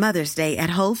celebrate Mother's Day at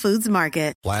Whole Foods Market.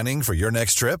 Planning for your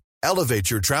next trip? Elevate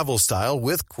your travel style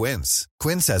with Quince.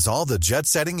 Quince has all the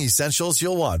jet-setting essentials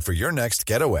you'll want for your next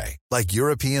getaway, like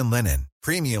European linen,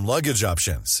 premium luggage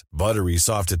options, buttery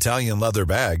soft Italian leather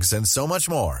bags, and so much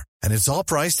more. And it's all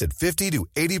priced at 50 to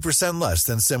 80% less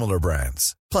than similar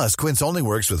brands. Plus, Quince only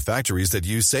works with factories that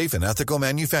use safe and ethical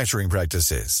manufacturing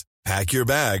practices. Pack your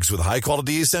bags with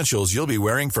high-quality essentials you'll be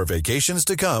wearing for vacations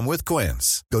to come with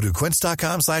Quince. Go to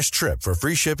quince.com/trip for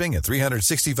free shipping and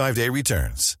 365-day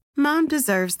returns. Mom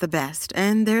deserves the best,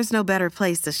 and there's no better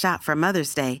place to shop for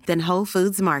Mother's Day than Whole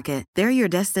Foods Market. They're your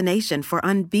destination for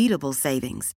unbeatable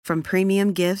savings, from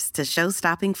premium gifts to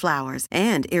show-stopping flowers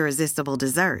and irresistible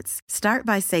desserts. Start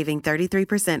by saving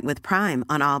 33% with Prime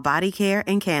on all body care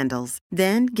and candles.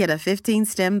 Then get a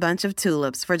 15-stem bunch of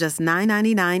tulips for just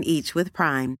 $9.99 each with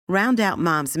Prime. Round out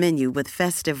Mom's menu with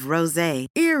festive rosé,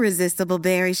 irresistible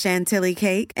berry chantilly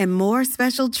cake, and more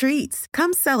special treats.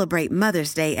 Come celebrate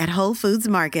Mother's Day at Whole Foods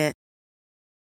Market